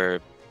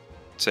for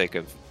sake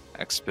of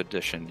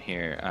expedition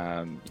here,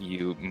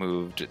 you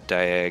moved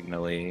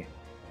diagonally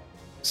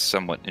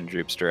somewhat in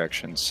Droop's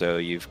direction. So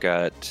you've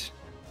got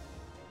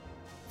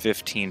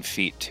 15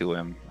 feet to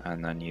him,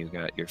 and then you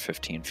got your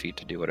 15 feet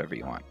to do whatever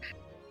you want.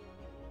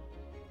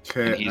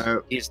 And Okay,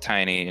 he's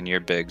tiny and you're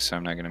big, so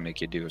I'm not going to make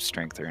you do a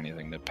strength or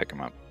anything to pick him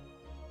up.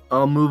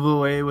 I'll move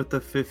away with the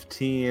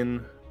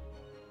 15.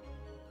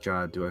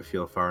 God, do I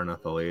feel far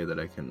enough away that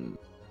I can...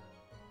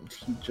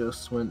 He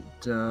just went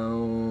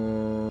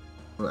down...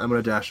 I'm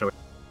going to dash away.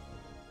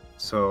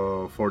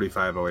 So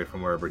 45 away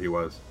from wherever he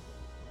was.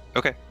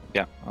 Okay,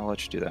 yeah, I'll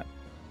let you do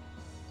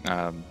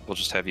that. We'll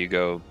just have you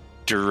go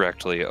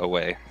directly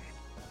away,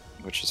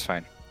 which is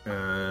fine.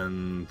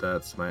 And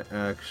that's my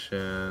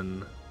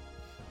action.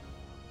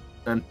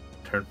 And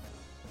turn.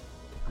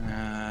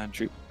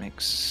 Droop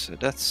makes a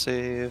death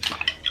save.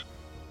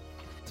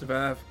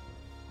 Survive.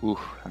 Ooh,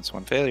 that's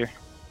one failure.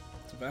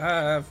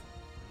 Survive.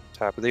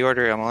 Top of the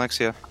order,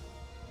 Alexia.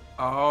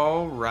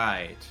 All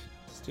right.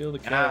 Steal the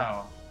kill.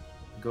 Now,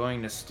 I'm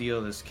going to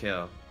steal this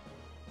kill.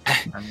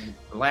 I'm going to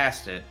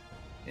blast it.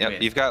 Yep,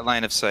 with you've got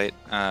line of sight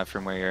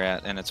from where you're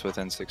at, and it's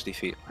within 60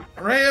 feet.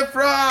 Ray of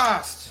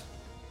Frost!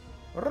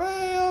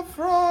 Ray of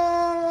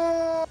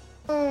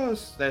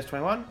Frost! That's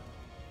 21.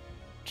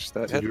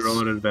 Correct. That Did hits. you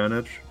roll an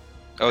advantage?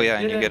 Oh yeah,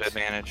 and you get Didn't.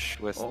 advantage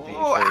with the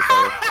Oh. fairy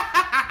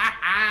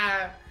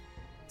fire.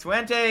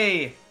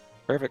 20.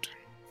 Perfect.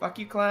 Fuck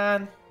you,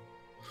 clan.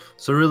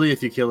 So really,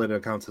 if you kill it,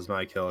 it counts as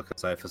my kill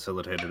because I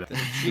facilitated it.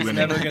 He's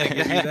never gonna give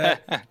you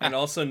that. And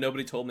also,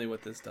 nobody told me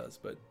what this does,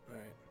 but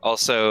alright.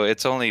 Also,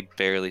 it's only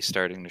barely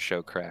starting to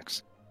show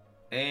cracks.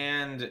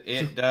 And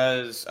it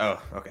does.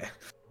 Oh, okay.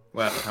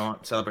 Well, I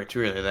won't celebrate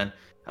too early then.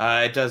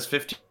 It does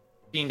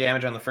 15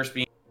 damage on the first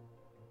beam.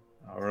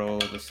 I'll roll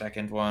the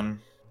second one.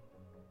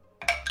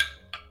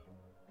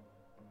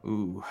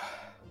 Ooh,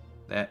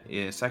 that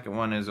is second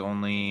one is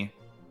only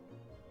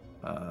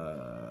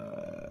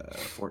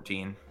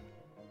 14.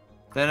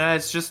 Then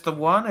it's just the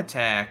one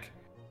attack.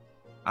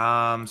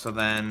 So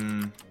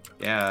then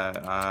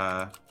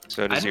yeah.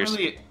 So does your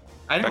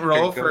I didn't Spectre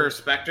roll go? for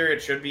Spectre.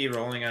 It should be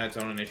rolling on its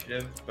own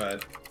initiative,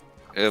 but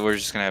we're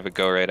just gonna have it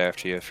go right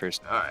after you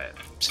first. all right.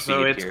 Speed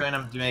So it's here. going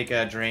to make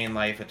a drain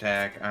life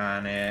attack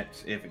on it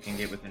if it can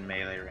get within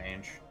melee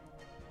range.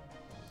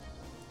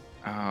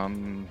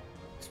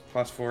 It's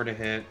 +4 to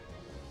hit,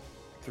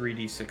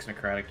 3d6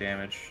 necrotic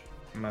damage.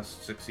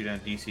 Must succeed on a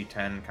DC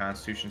 10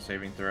 Constitution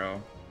saving throw,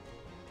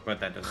 but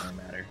that doesn't really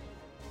matter.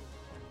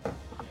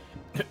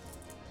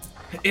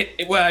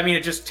 Well, I mean,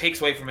 it just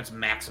takes away from its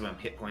maximum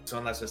hit points, so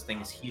unless this thing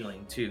is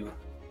healing too.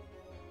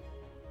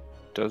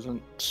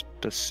 Doesn't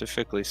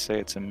specifically say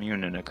it's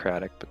immune to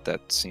necrotic, but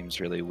that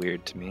seems really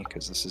weird to me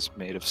because this is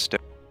made of stone.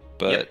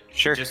 But Yep,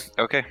 sure, just-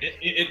 okay,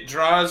 It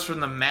draws from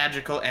the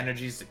magical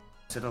energies that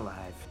keeps it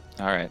alive.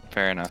 all right,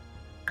 fair enough.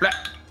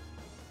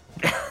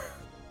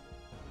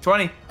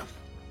 20.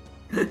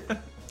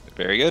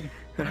 Very good.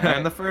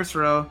 And the first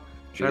row.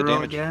 Should I Do the roll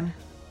damage. again?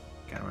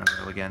 Gotta remember to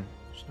roll again.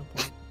 There's no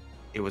point.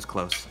 It was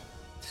close.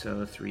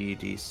 So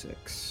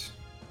 3d6.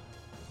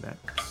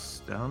 That's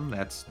dumb.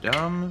 That's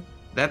dumb.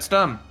 That's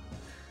dumb.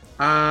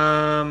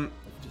 You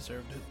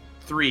deserved it.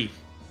 3.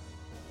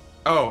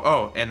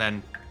 Oh, and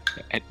then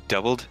It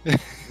doubled. no,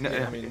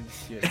 Yeah, I mean,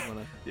 you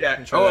wanna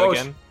yeah. try that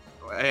again?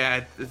 I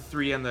had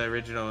 3 on the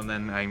original, and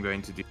then I'm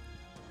going to do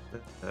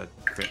the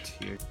crit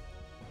here.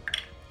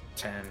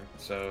 10.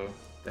 So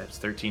that's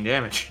 13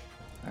 damage.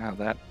 Wow,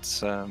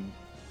 that's I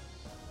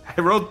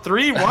rolled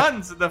 3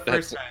 ones the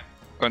first That's-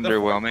 time.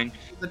 underwhelming.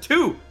 The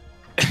 2.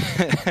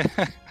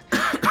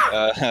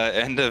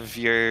 End of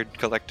your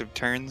collective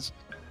turns.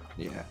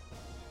 Yeah.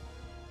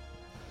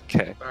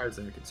 Okay, As far as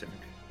I'm concerned.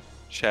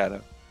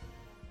 Shadow,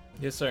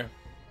 Yes, sir.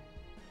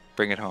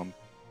 bring it home.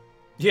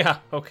 Yeah,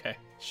 okay.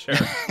 Sure.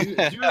 Do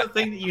the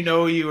thing that you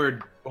know you were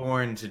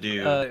born to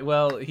do.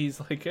 Well, he's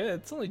like,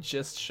 it's only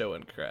just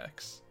showing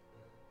cracks.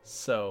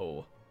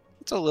 So,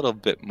 It's a little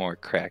bit more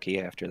cracky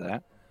after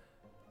that.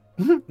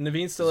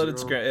 Naveen's still at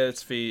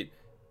its feet,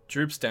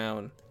 droops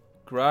down.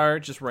 Grar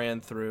just ran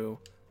through.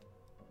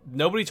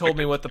 Nobody told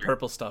me what the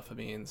purple stuff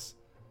means.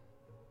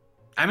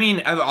 I mean,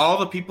 of all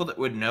the people that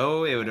would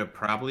know, it would have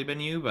probably been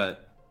you,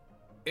 but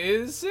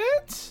Is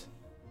it?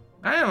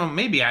 I don't know.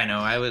 Maybe I know.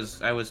 I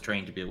was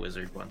trained to be a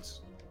wizard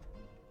once.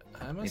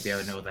 Maybe I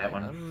would know that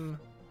one.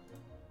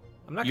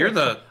 I'm not. You're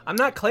gonna the- I'm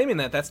not claiming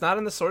that. That's not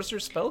in the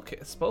sorcerer's spell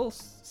list.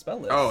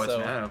 Oh, it's so,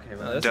 not okay.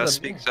 Well, this is Dust a-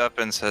 speaks up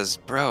and says,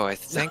 "Bro, I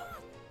think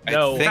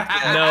No, I think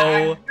that,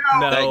 no,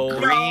 no.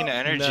 that green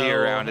energy no.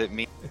 around it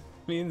means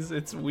Means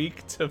it's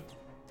weak to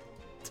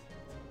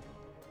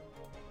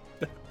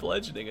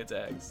bludgeoning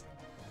attacks.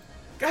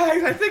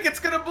 guys, I think it's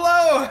gonna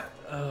blow.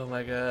 Oh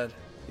my god.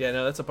 Yeah,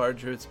 no, that's a bard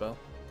druid spell.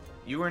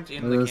 You weren't I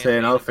in was the gonna say, in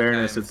campaign all at the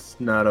fairness, time. it's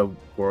not a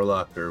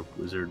warlock or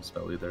wizard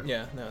spell either.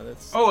 Yeah, no,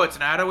 that's. Oh, it's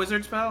not a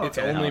wizard spell. It's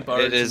Okay. only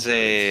bards. it is and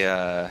druids.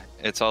 a.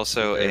 It's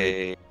also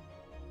a.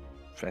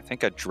 I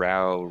think a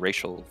drow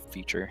racial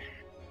feature.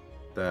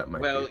 That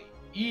might Well, be.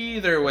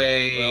 either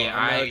way, Well,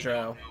 I'm not a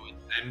drow,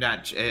 I'm not. I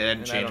and didn't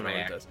I change don't know my what it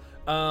act. does.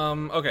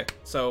 Okay,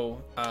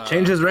 so.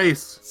 Change his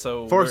race.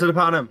 So. Force it we're-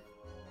 upon him.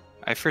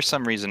 I for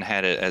some reason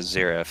had it as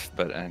Xerath,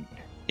 but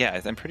yeah,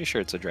 I'm pretty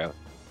sure it's a drow.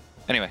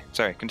 Anyway,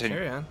 sorry, continue.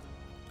 Carry on.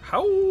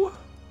 How.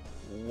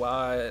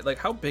 Why? Like,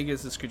 how big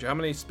is this creature? How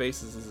many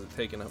spaces is it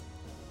taking up?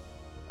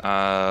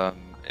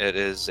 It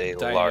is a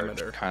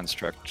Diameter. large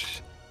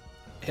construct.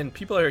 And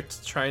people are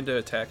trying to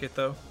attack it,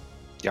 though?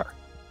 Yeah.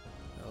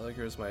 Oh, there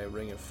goes my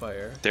ring of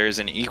fire. There's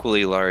an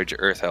equally large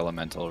earth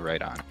elemental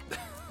right on.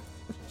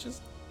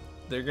 Just.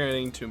 They're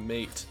going to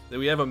mate.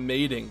 We have a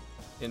mating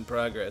in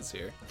progress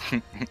here.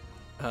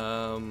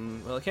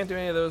 Well, I can't do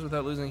any of those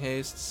without losing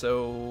haste,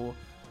 so.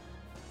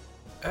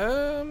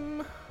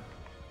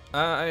 I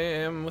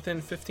am within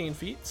 15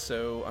 feet,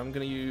 so I'm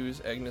gonna use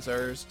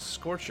Agnazar's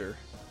Scorcher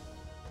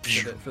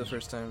for the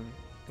first time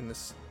in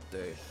this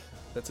day.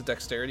 That's a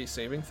dexterity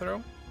saving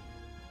throw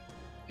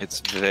It's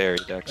very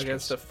dexterous.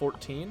 against a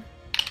 14.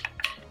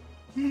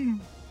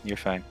 You're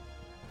fine.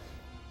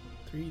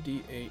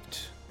 3d8.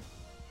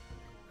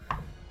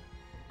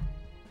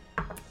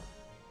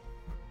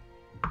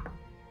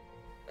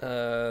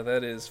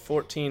 That is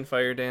 14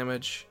 fire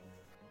damage,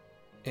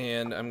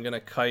 and I'm gonna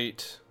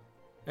kite.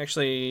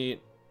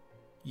 Actually,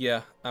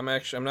 yeah, I'm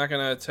not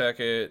gonna attack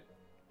it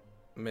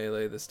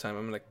melee this time.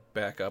 I'm gonna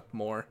back up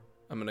more.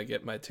 I'm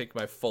gonna take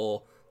my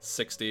full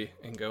 60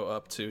 and go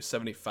up to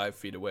 75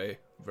 feet away,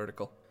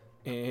 vertical.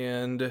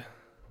 And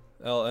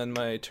I'll end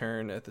my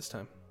turn at this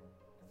time.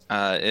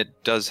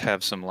 It does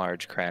have some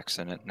large cracks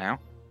in it now.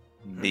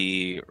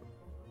 The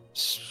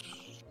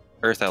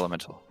Earth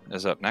Elemental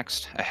is up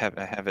next. I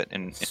have it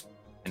in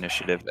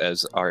initiative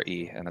as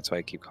RE, and that's why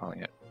I keep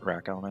calling it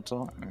Rock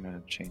Elemental. I'm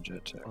gonna change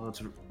it to Well,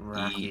 it's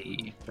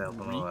Rocky.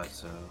 Balboa,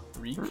 so.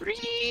 Reek?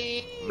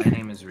 My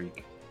name is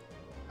Reek.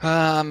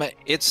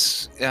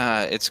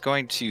 It's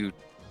going to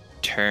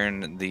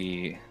turn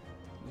the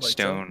Like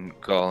stone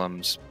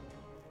golem's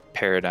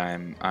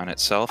paradigm on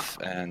itself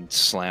and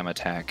slam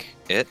attack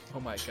it. Oh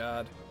my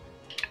god.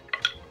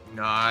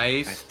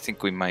 I Nice.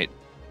 think we might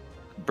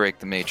break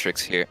the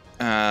matrix here.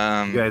 You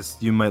guys,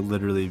 you might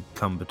literally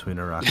come between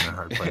a rock and a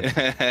hard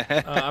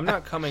place. I'm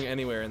not coming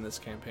anywhere in this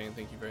campaign,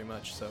 thank you very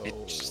much. So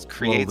It just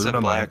creates a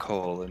Luna black might.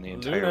 hole in the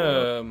entire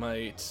world. Luna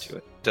might. To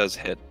it does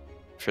hit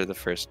for the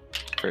first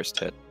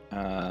hit.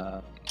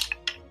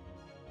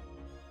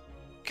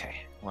 Okay,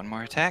 one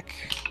more attack.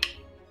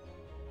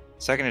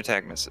 Second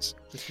attack misses.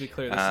 Just to be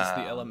clear, this is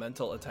the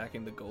elemental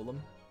attacking the golem.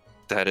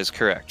 That is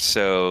correct.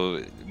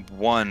 So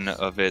one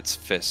of its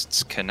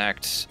fists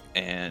connects,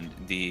 and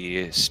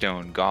the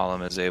stone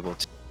golem is able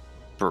to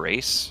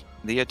brace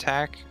the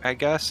attack, I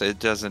guess. It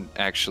doesn't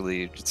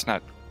actually, it's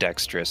not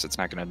dexterous. It's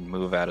not going to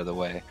move out of the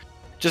way.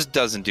 Just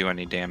doesn't do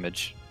any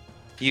damage.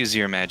 Use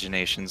your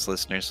imaginations,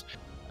 listeners.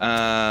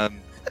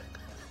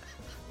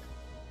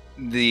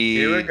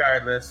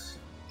 Irregardless.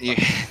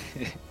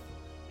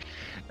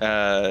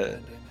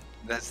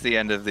 That's the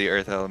end of the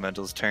Earth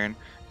Elemental's turn.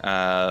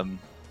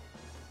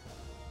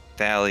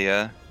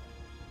 Thalia,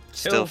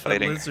 still Kill the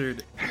fighting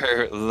lizard.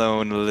 her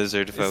lone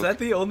lizard folk. Is that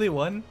the only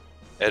one?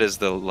 It is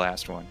the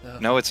last one. Oh.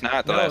 No, it's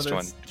not the No, last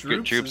that's- one.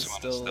 Droop's Droop's is one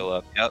still- is still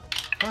up. Yep.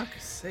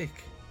 Fuck's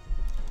sake.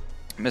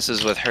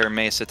 Misses with her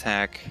mace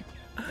attack.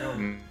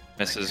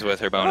 Misses with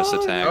her bonus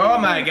attack. Oh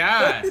my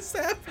god. What is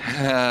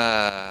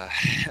happening?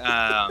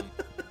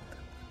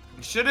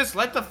 You should just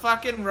let the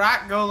fucking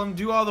rock golem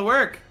do all the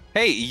work.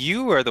 Hey,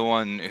 you are the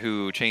one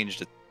who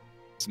changed it,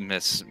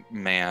 Miss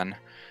Man.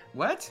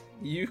 What?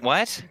 You.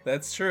 What?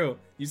 That's true.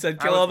 You said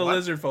I kill was all the what?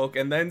 lizard folk,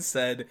 and then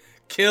said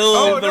kill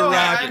Oh the no,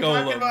 rock I'm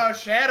talking golem. about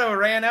Shadow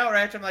ran out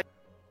right. I'm like,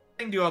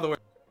 do all the work.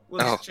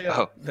 Let's Oh, chill.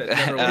 oh. That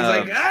never He's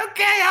was. like,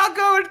 okay, I'll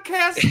go and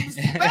cast some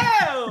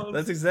spells.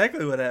 That's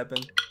exactly what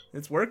happened.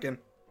 It's working.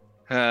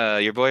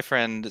 Your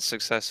boyfriend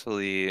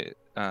successfully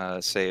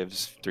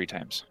saves 3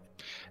 times.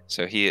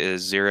 So he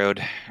is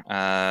zeroed.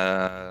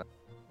 The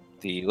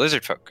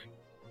lizard folk.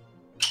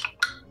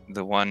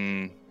 The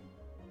one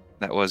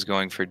that was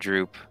going for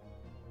Droop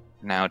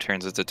now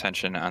turns its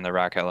attention on the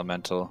rock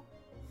elemental.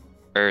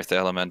 Earth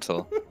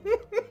elemental.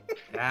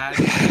 God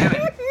damn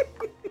it.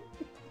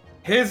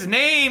 His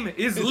name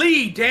is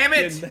Lee, damn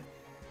it.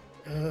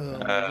 Oh, my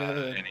God.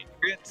 Any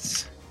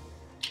crits?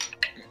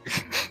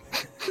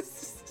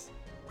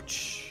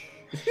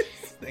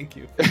 Thank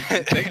you.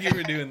 Thank you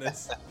for doing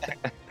this.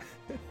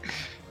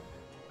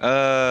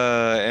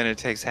 And it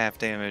takes half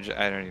damage.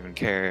 I don't even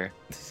care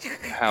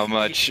how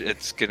much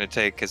it's gonna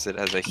take because it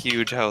has a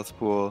huge health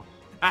pool.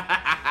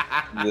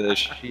 The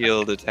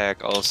shield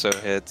attack also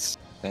hits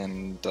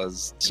and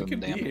does You some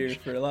could be here damage.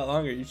 for a lot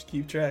longer. You should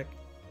keep track.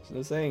 There's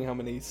no saying how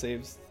many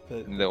saves.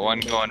 The one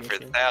going for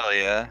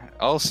Thalia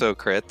also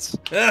crits.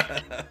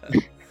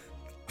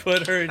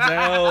 Put her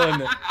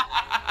down.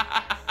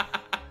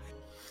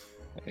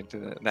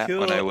 That Kill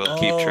one I will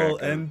keep all track of.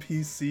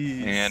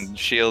 NPCs. And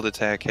shield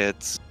attack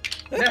hits.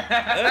 What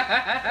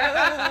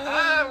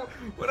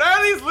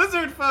are these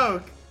lizard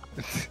folk?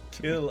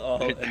 Kill all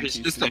There's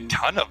NPCs. just a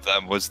ton of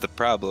them was the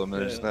problem.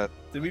 There's Yeah. not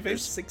Did we face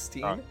there's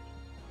 16?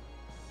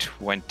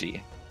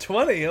 20.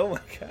 20? Oh my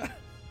god.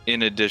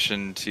 In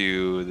addition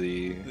to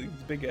the The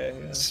big guy.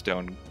 Yeah.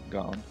 stone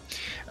golem.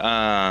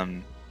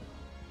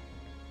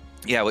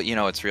 Yeah,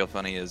 what's real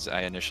funny is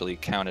I initially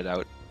counted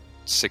out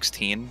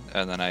 16,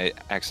 and then I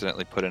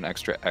accidentally put an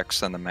extra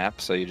X on the map,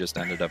 so you just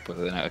ended up with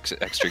an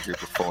extra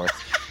group of 4.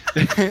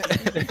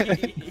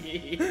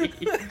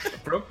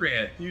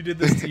 Appropriate. You did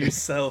this to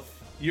yourself.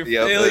 Your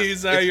Yep,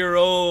 failures are it's- your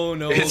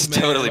own, old it's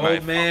man. totally my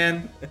Old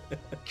man.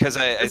 Because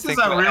I This think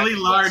is a what really happened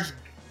large was-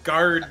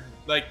 guard.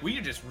 Like, we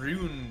just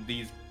ruined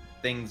these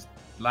things'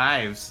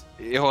 lives.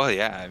 Yeah, well,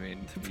 yeah, I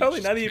mean, They're probably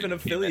you not just even keep it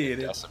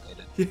affiliated. decimated.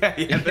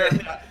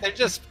 Yeah, They're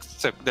just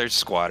they're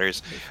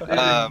squatters.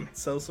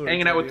 Sellsword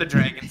hanging out with the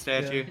radio. dragon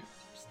statue.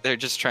 They're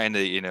just trying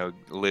to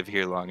live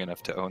here long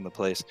enough to own the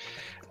place.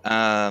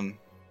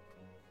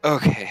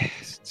 Okay,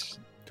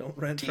 Don't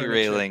rent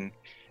derailing,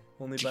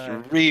 furniture.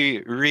 Only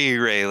buy.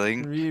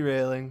 re-railing.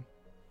 Re-railing.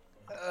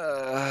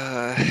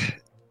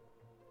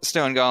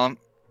 Stone golem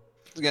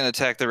is gonna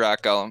attack the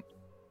rock golem.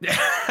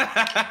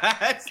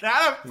 It's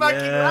not a fucking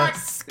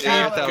Yes, rock. keep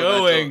Earth golem.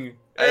 going.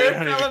 Earth I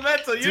don't even-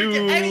 elemental. You Do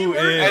don't get any it.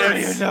 word. I don't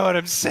even know what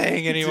I'm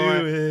saying anymore.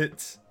 Do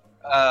it.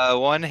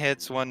 1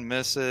 hits, 1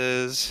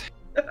 misses.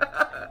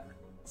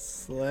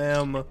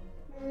 Slam.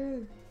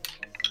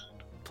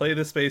 Play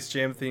the Space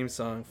Jam theme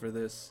song for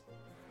this.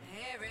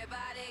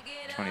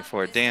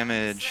 24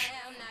 damage.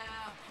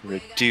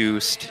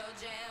 reduced.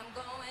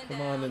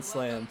 Come on and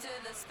slam.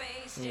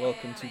 And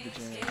welcome to the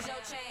jam.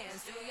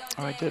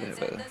 Oh, I did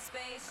have a.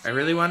 I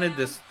really wanted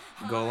this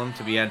golem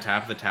to be on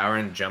top of the tower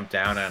and jump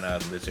down on a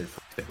lizard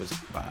that was at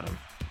the bottom.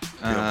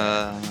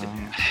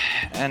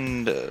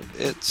 End of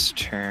its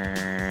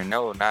turn.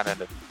 No, not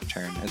end of its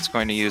turn. It's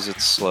going to use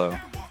its slow.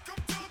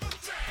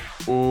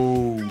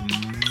 Oh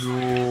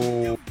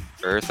no!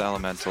 Earth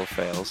Elemental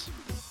fails.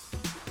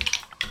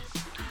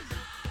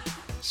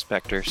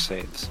 Spectre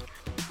saves.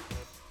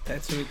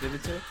 That's who we did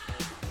it to?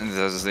 And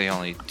those are the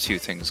only two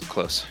things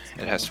close.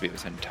 It has to be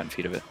within 10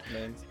 feet of it.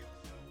 Man.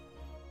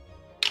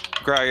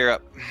 Gra, you're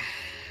up.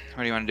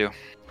 What do you want to do?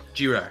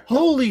 Jira.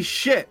 Holy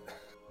shit!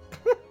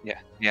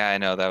 Yeah, I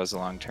know. That was a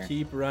long turn.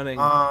 Keep running.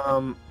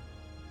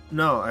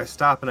 No, I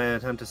stop and I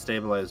attempt to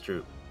stabilize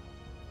Droop.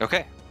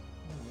 Okay.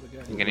 Oh,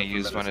 You're going to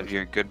use one of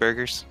your good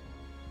burgers?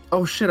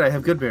 Oh shit, I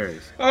have good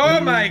berries. Oh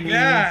my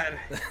god!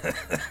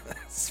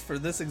 It's for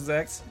this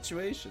exact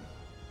situation.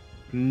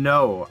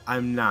 No,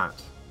 I'm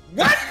not.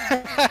 What?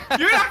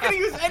 You're not gonna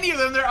use any of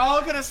them. They're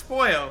all gonna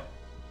spoil.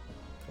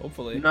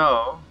 Hopefully.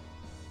 No.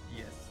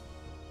 Yes.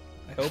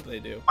 I hope they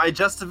do. My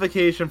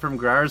justification from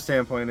Grar's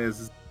standpoint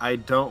is I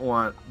don't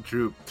want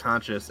Droop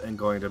conscious and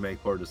going to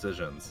make poor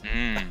decisions.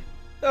 Mm.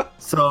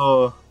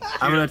 So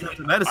I'm gonna attempt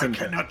a medicine I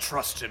check. cannot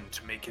trust him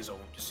to make his own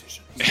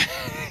decisions.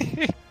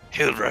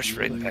 He'll rush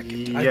right back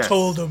into Yes. I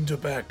told him to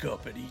back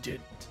up and he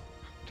didn't.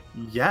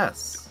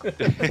 Yes.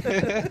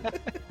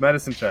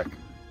 Medicine check.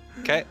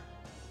 Okay.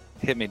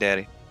 Hit me,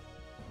 daddy.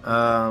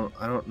 I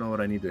don't know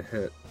what I need to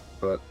hit,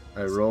 but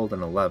I rolled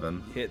an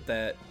 11. Hit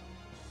that.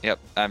 Yep,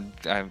 I'm.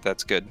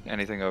 That's good.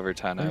 Anything over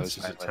 10, I was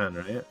It's just a fine 10,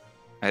 right? with.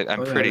 I'm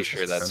Oh, yeah, pretty it's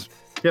sure just a that's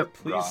 10. Yep.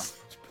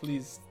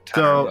 Please.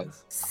 So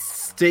was.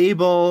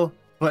 stable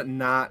but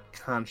not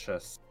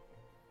conscious.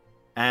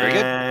 Very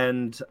good.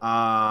 And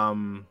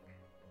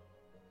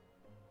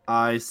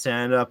I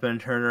stand up and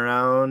turn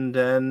around,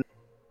 and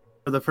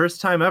for the first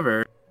time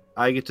ever,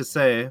 I get to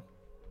say,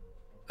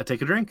 I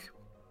take a drink.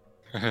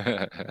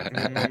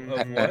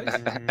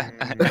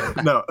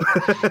 No,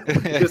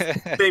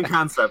 just same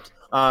concept.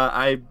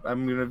 I'm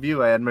gonna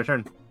view. I had my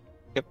turn.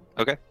 Yep.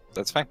 Okay,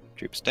 that's fine.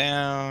 Droops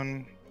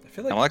down. I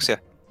feel like Alexia.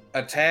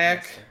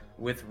 Attack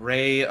with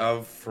Ray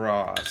of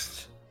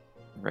Frost.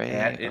 Ray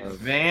At of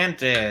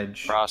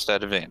advantage. Frost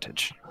at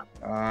advantage.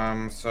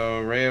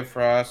 So Ray of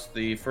Frost,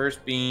 the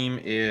first beam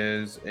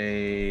is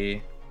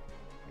a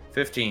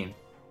 15.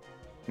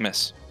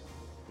 Miss.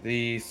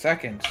 The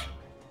second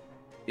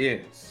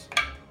is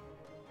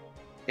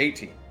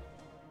 18.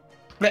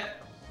 Blech.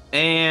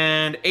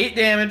 And 8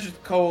 damage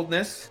with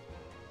coldness.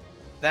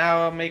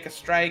 Now I'll make a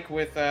strike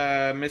with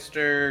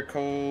Mr.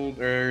 Cold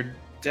or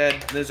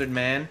Dead Lizard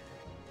Man.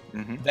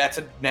 Mm-hmm. That's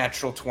a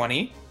natural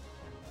 20.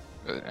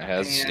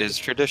 As And- is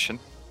tradition.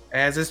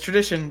 As is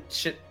tradition,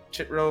 shit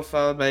roll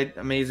followed by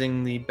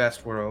amazingly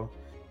best roll.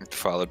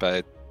 Followed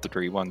by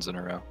 3 ones in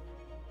a row.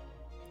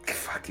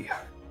 Fuck you.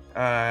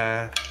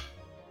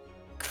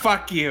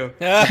 Fuck you.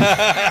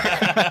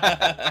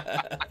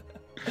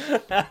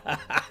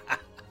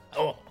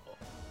 Oh.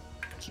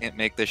 Can't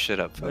make this shit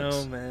up, folks.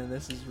 No, man,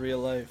 this is real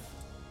life.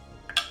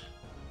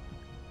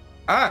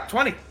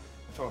 20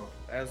 total.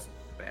 That's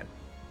bad.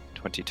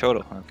 20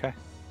 total. Okay.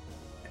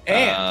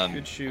 And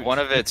Good shoot. One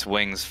of its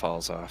wings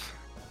falls off.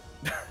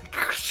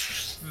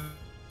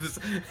 this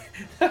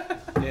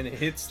And it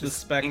hits the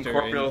specter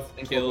incorporeal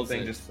and kills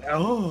thing it. just.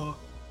 Oh.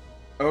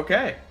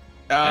 Okay.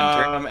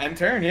 turn. End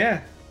turn.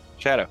 Yeah.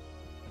 Shadow.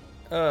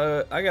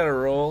 I gotta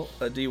roll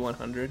a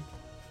D100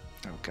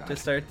 Oh god. to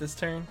start this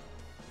turn.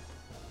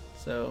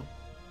 So,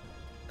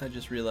 I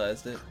just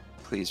realized it.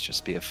 Please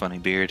just be a funny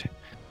beard.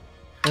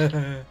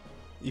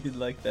 You'd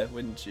like that,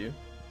 wouldn't you?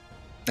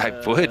 I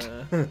would,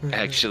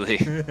 actually.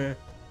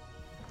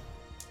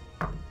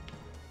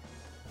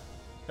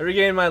 I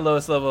regained my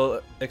lowest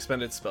level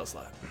expended spell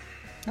slot,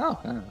 Oh,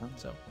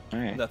 so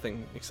alright.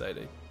 nothing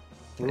exciting.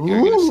 You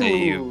were gonna say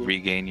you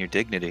regain your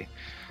dignity.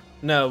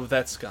 No,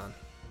 that's gone.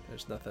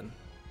 There's nothing.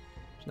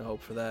 There's no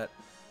hope for that.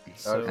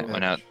 So,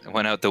 Okay.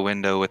 Went out the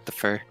window with the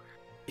fur.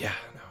 yeah,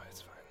 no,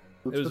 it's fine.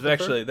 Oops, It was with the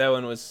actually that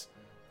one was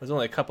I was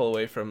only a couple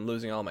away from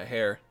losing all my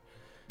hair,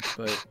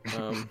 but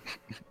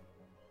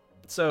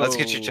so Let's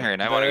get your turn.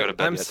 I wanna go to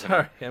bed I'm yet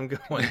sorry. I'm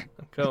going.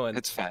 I'm going.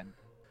 It's fine.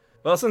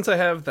 Well, since I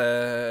have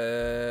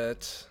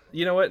that,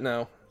 you know what?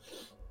 No,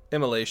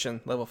 immolation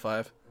level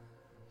 5.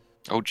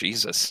 Oh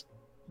Jesus.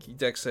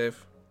 Dex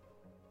save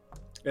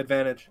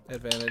Advantage.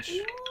 advantage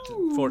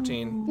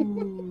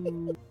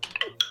 14.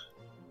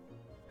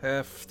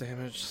 Half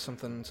damage.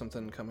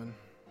 Something coming.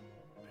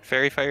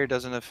 Fairy fire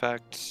doesn't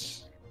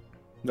affect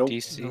Nope.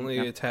 DC. Only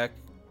Yep, attack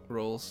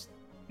rolls.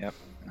 that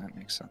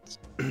makes sense.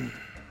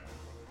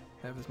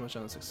 Have as much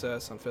on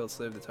success. On failed,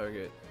 save the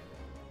target.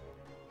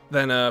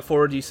 Then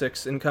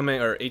 4d6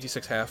 incoming, or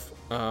 86 half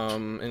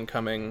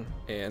incoming,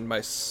 and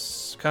my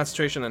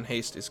concentration and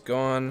haste is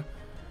gone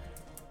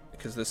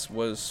because this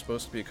was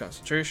supposed to be a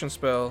concentration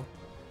spell.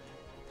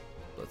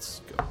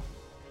 Let's go.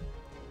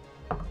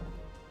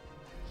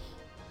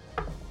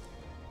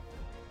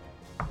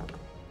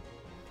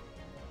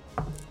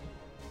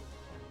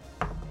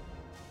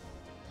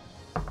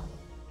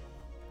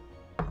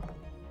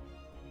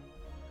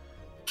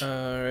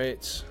 All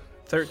right,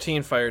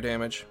 13 fire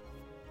damage.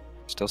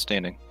 Still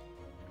standing.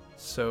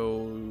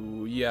 So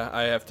yeah,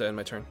 I have to end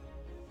my turn.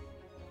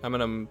 I'm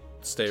gonna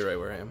stay right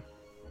where I am.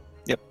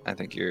 Yep, I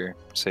think you're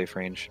safe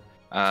range.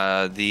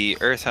 The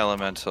Earth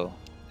Elemental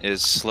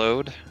is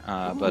slowed,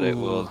 but it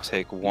will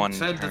take one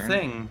said turn the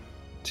thing.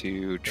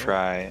 to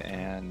try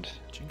and...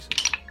 Jinx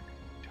it.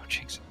 Don't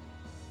jinx it.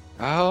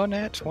 Oh,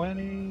 nat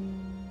 20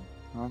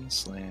 on the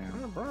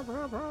slam.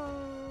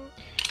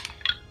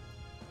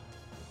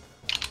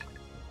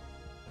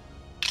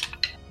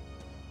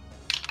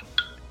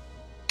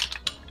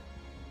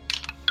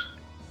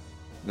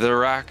 The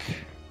rock...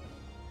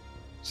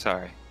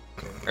 Sorry.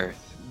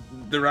 Earth.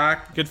 The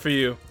rock. Good for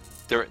you.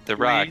 The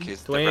rock Dwayne?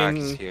 is the rock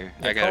is Dwayne. here.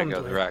 Yeah, I call gotta him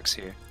go. Dwayne. The rock's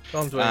here.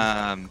 Call him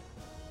Dwayne.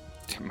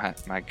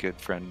 My good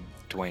friend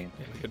Dwayne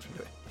Yeah, good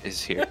for Dwayne.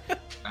 is here.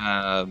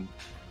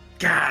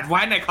 God,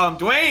 why didn't I call him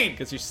Dwayne?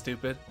 Because you're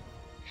stupid.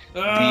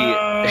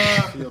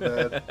 Feel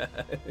bad.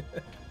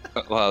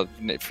 Well,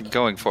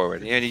 going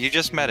forward, yeah, you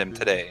just met him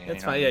today. It's you know.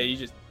 fine. Yeah, you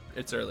just.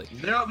 It's early.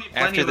 There'll be plenty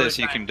After of this,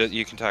 other times.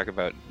 you can talk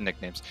about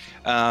nicknames,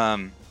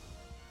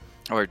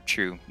 or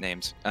true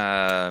names.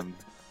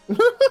 He's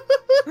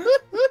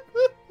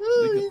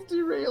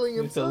derailing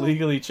We have to himself.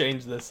 legally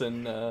change this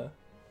in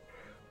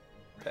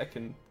back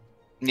in.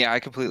 Yeah,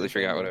 I completely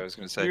forgot what I was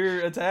going to say.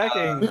 You're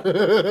attacking.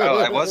 Oh,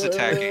 I was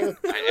attacking.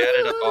 I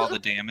added up all the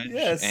damage,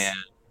 Yes. and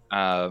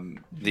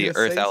the Just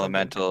Earth say something.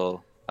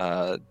 Elemental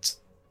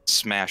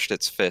smashed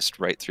its fist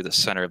right through the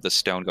center of the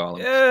stone golem.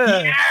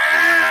 Yeah.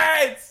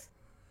 Yes!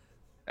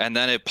 And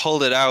then it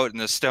pulled it out, and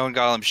the stone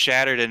golem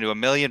shattered into a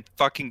million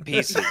fucking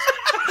pieces.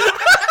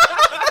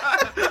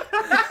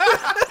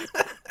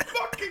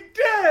 Fucking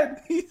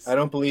dead! I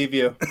don't believe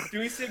you. Do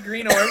we see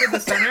green orb in the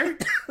center?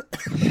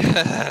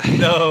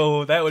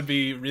 No, that would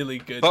be really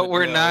good. But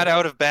we're not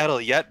out of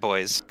battle yet,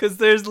 boys. Because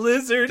there's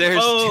lizard.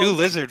 There's folk. 2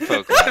 lizard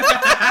folk.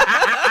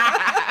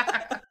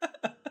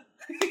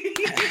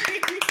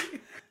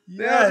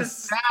 They'll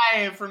Yes. just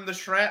die from the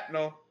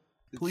shrapnel.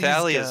 Please,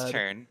 Thalia's God.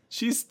 turn.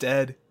 She's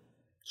dead.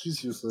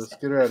 She's useless.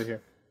 Get her out of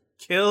here.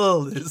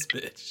 Kill this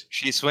bitch.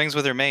 She swings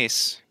with her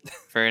mace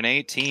for an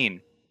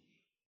 18,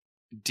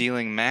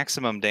 dealing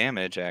maximum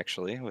damage,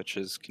 actually, which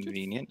is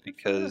convenient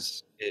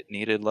because it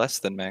needed less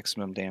than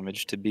maximum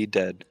damage to be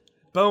dead.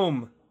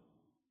 Boom.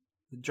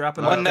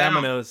 Dropping One the down.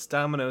 dominoes.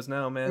 Dominoes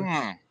now,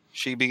 man.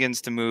 She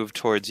begins to move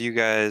towards you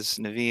guys.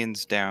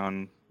 Naveen's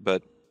down,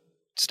 but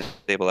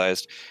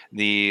stabilized.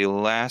 The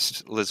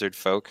last lizard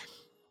folk,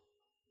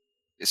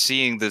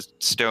 seeing the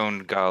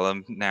stone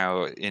golem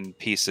now in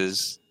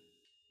pieces,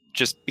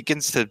 just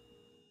begins to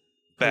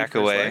back For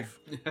his away.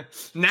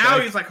 life. Now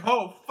Beg. he's like,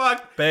 oh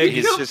fuck. Beg. He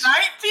He's killed just-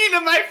 19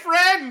 of my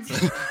friends!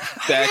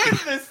 Back-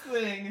 Get this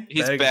thing!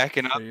 He's Beg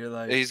backing for up. your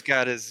life. He's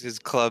got his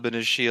club and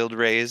his shield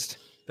raised,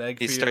 Beg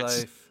he for your starts-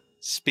 life.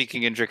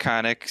 speaking in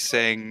Draconic,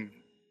 saying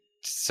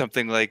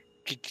something like,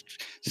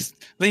 "Just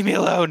leave me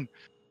alone.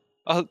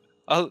 I'll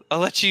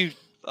let you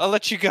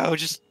go.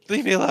 Just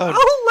leave me alone."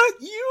 I'll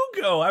let you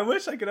go. I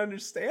wish I could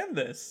understand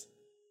this.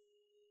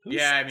 Whose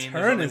Yeah, I mean,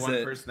 there's turn only is one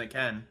it? person that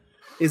can.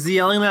 Is he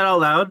yelling that out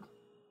loud?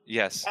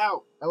 Yes.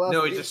 Ow! I lost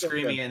No, the he's just beat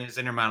screaming again. in his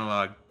inner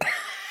monologue.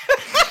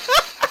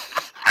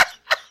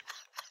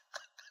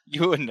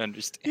 You wouldn't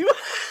understand. You-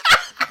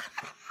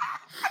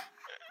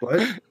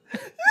 What?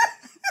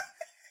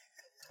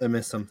 I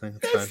missed something.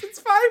 It's fine. It's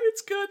fine.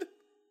 It's good.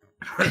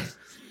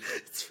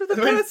 It's for the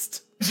Wait.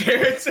 best.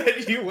 Jared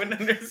said you wouldn't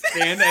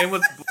understand and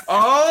was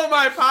all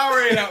my power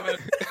ain't out, man.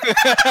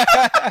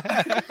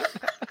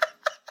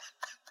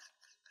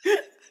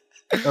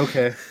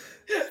 Okay.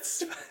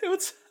 It's I'll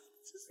just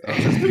be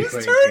whose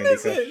playing turn Candy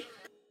is Crush. it?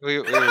 we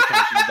were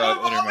talking about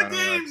Of all inner the monologues.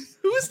 games.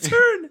 Whose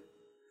turn?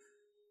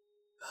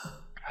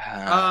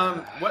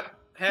 What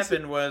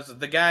happened was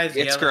the guys.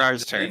 It's yelling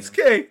Gerard's turn. It's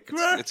okay.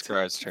 It's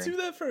Gerard's Do turn.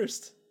 that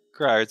first.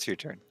 Gerard, it's your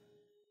turn.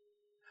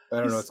 I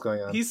don't know what's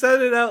going on. He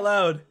said it out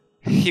loud.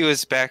 He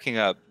was backing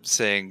up,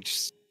 saying,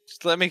 just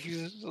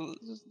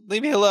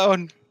leave me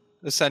alone,"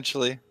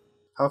 essentially.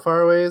 How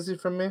far away is he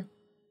from me?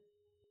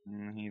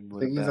 He I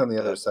think he's on the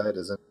other side,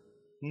 isn't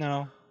he?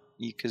 No,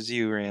 because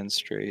you ran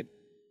straight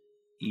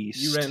east.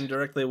 You ran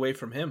directly away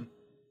from him.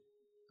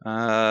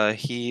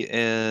 He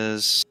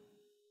is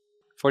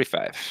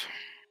 45.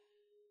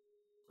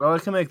 Well, I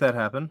can make that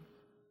happen.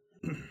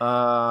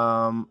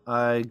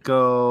 I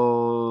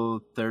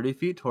go 30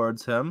 feet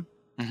towards him,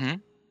 Mm-hmm.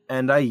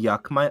 and I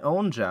yuck my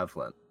own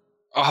javelin.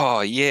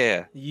 Oh,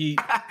 yeah.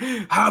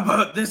 How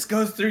about this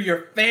goes through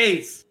your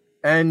face?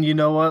 And you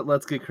know what?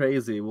 Let's get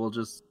crazy. We'll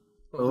just...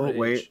 Oh, Rage.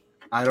 wait.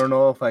 I don't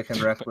know if I can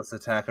reckless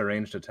attack a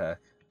ranged attack.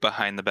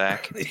 Behind the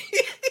back.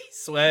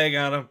 Swag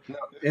on him.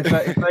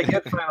 If I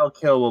get final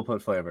kill, we'll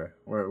put flavor.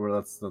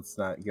 Let's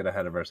not get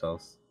ahead of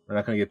ourselves. We're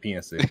not gonna get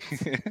penisy.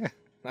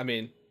 I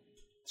mean,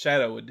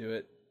 Shadow would do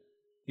it.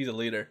 He's a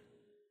leader.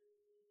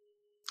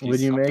 Would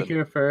you make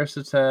your first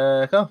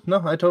attack? Oh no,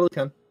 I totally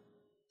can.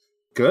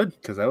 Good,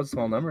 because that was a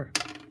small number,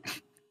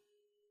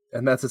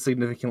 and that's a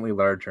significantly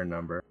larger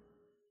number.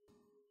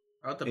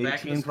 Out the back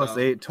of 18 his plus skull.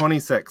 8,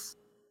 26.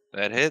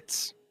 That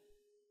hits.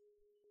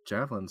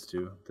 javelins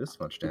do this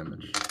much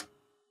damage?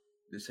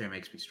 This hair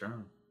makes me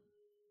strong.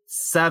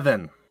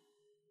 7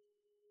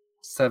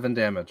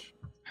 damage.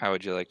 How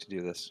would you like to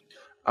do this?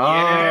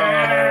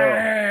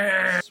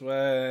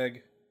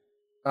 Swag.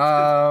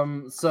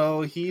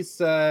 So he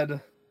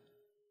said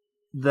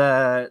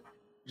that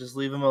just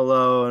leave him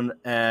alone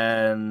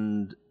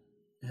and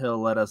he'll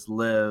let us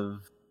live.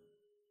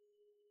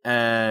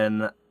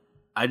 And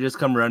I just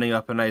come running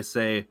up and I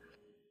say,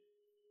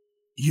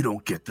 you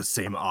don't get the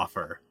same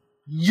offer.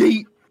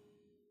 Yeet!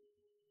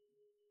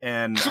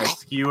 And I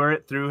skewer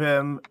it through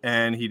him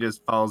and he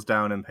just falls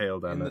down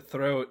impaled on In the it.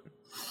 throat.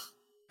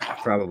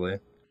 Probably.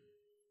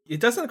 It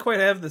doesn't quite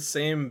have the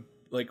same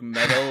like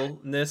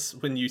metalness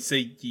when you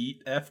say yeet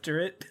after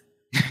it.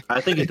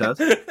 I think it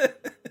does.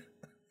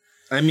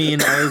 I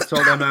mean, I was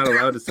told I'm not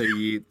allowed to say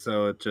yeet,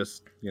 so it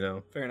just,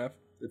 Fair enough.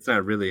 it's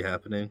not really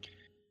happening.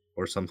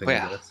 Or something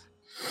Well. like this.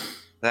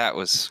 That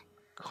was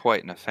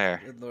quite an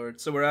affair. Good lord.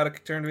 So we're out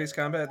of turn-based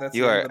combat? That's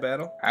You the end are of the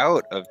battle?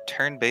 out of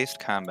turn-based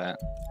combat.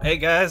 Hey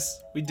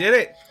guys, we did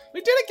it! We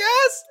did it,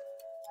 guys!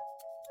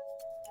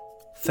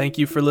 Thank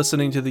you for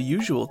listening to The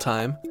Usual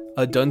Time,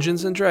 a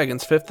Dungeons &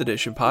 Dragons 5th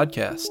edition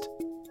podcast.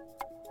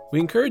 We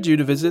encourage you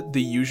to visit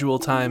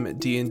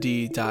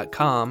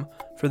theusualtimednd.com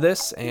for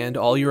this and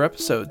all your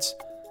episodes.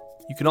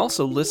 You can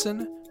also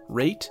listen,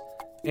 rate,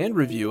 and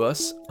review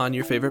us on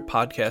your favorite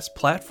podcast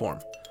platform.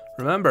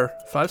 Remember,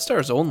 5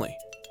 stars only.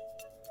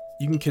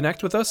 You can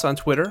connect with us on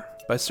Twitter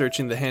by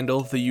searching the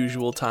handle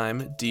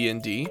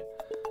theusualtimednd.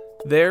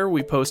 There,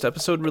 we post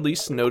episode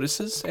release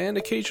notices and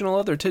occasional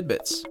other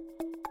tidbits.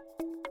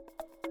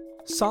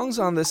 Songs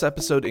on this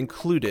episode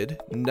included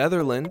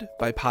Netherland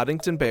by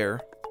Poddington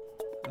Bear,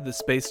 the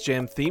Space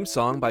Jam theme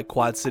song by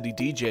Quad City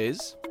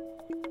DJs,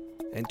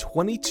 and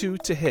 22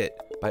 to Hit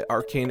by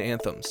Arcane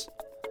Anthems.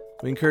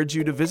 We encourage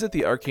you to visit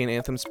the Arcane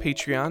Anthems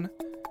Patreon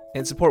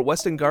and support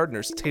Weston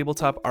Gardner's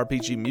tabletop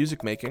RPG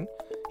music making.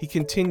 He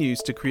continues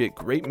to create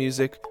great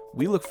music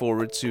we look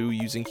forward to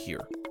using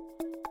here.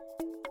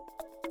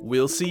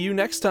 We'll see you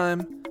next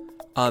time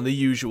on The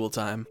Usual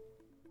Time.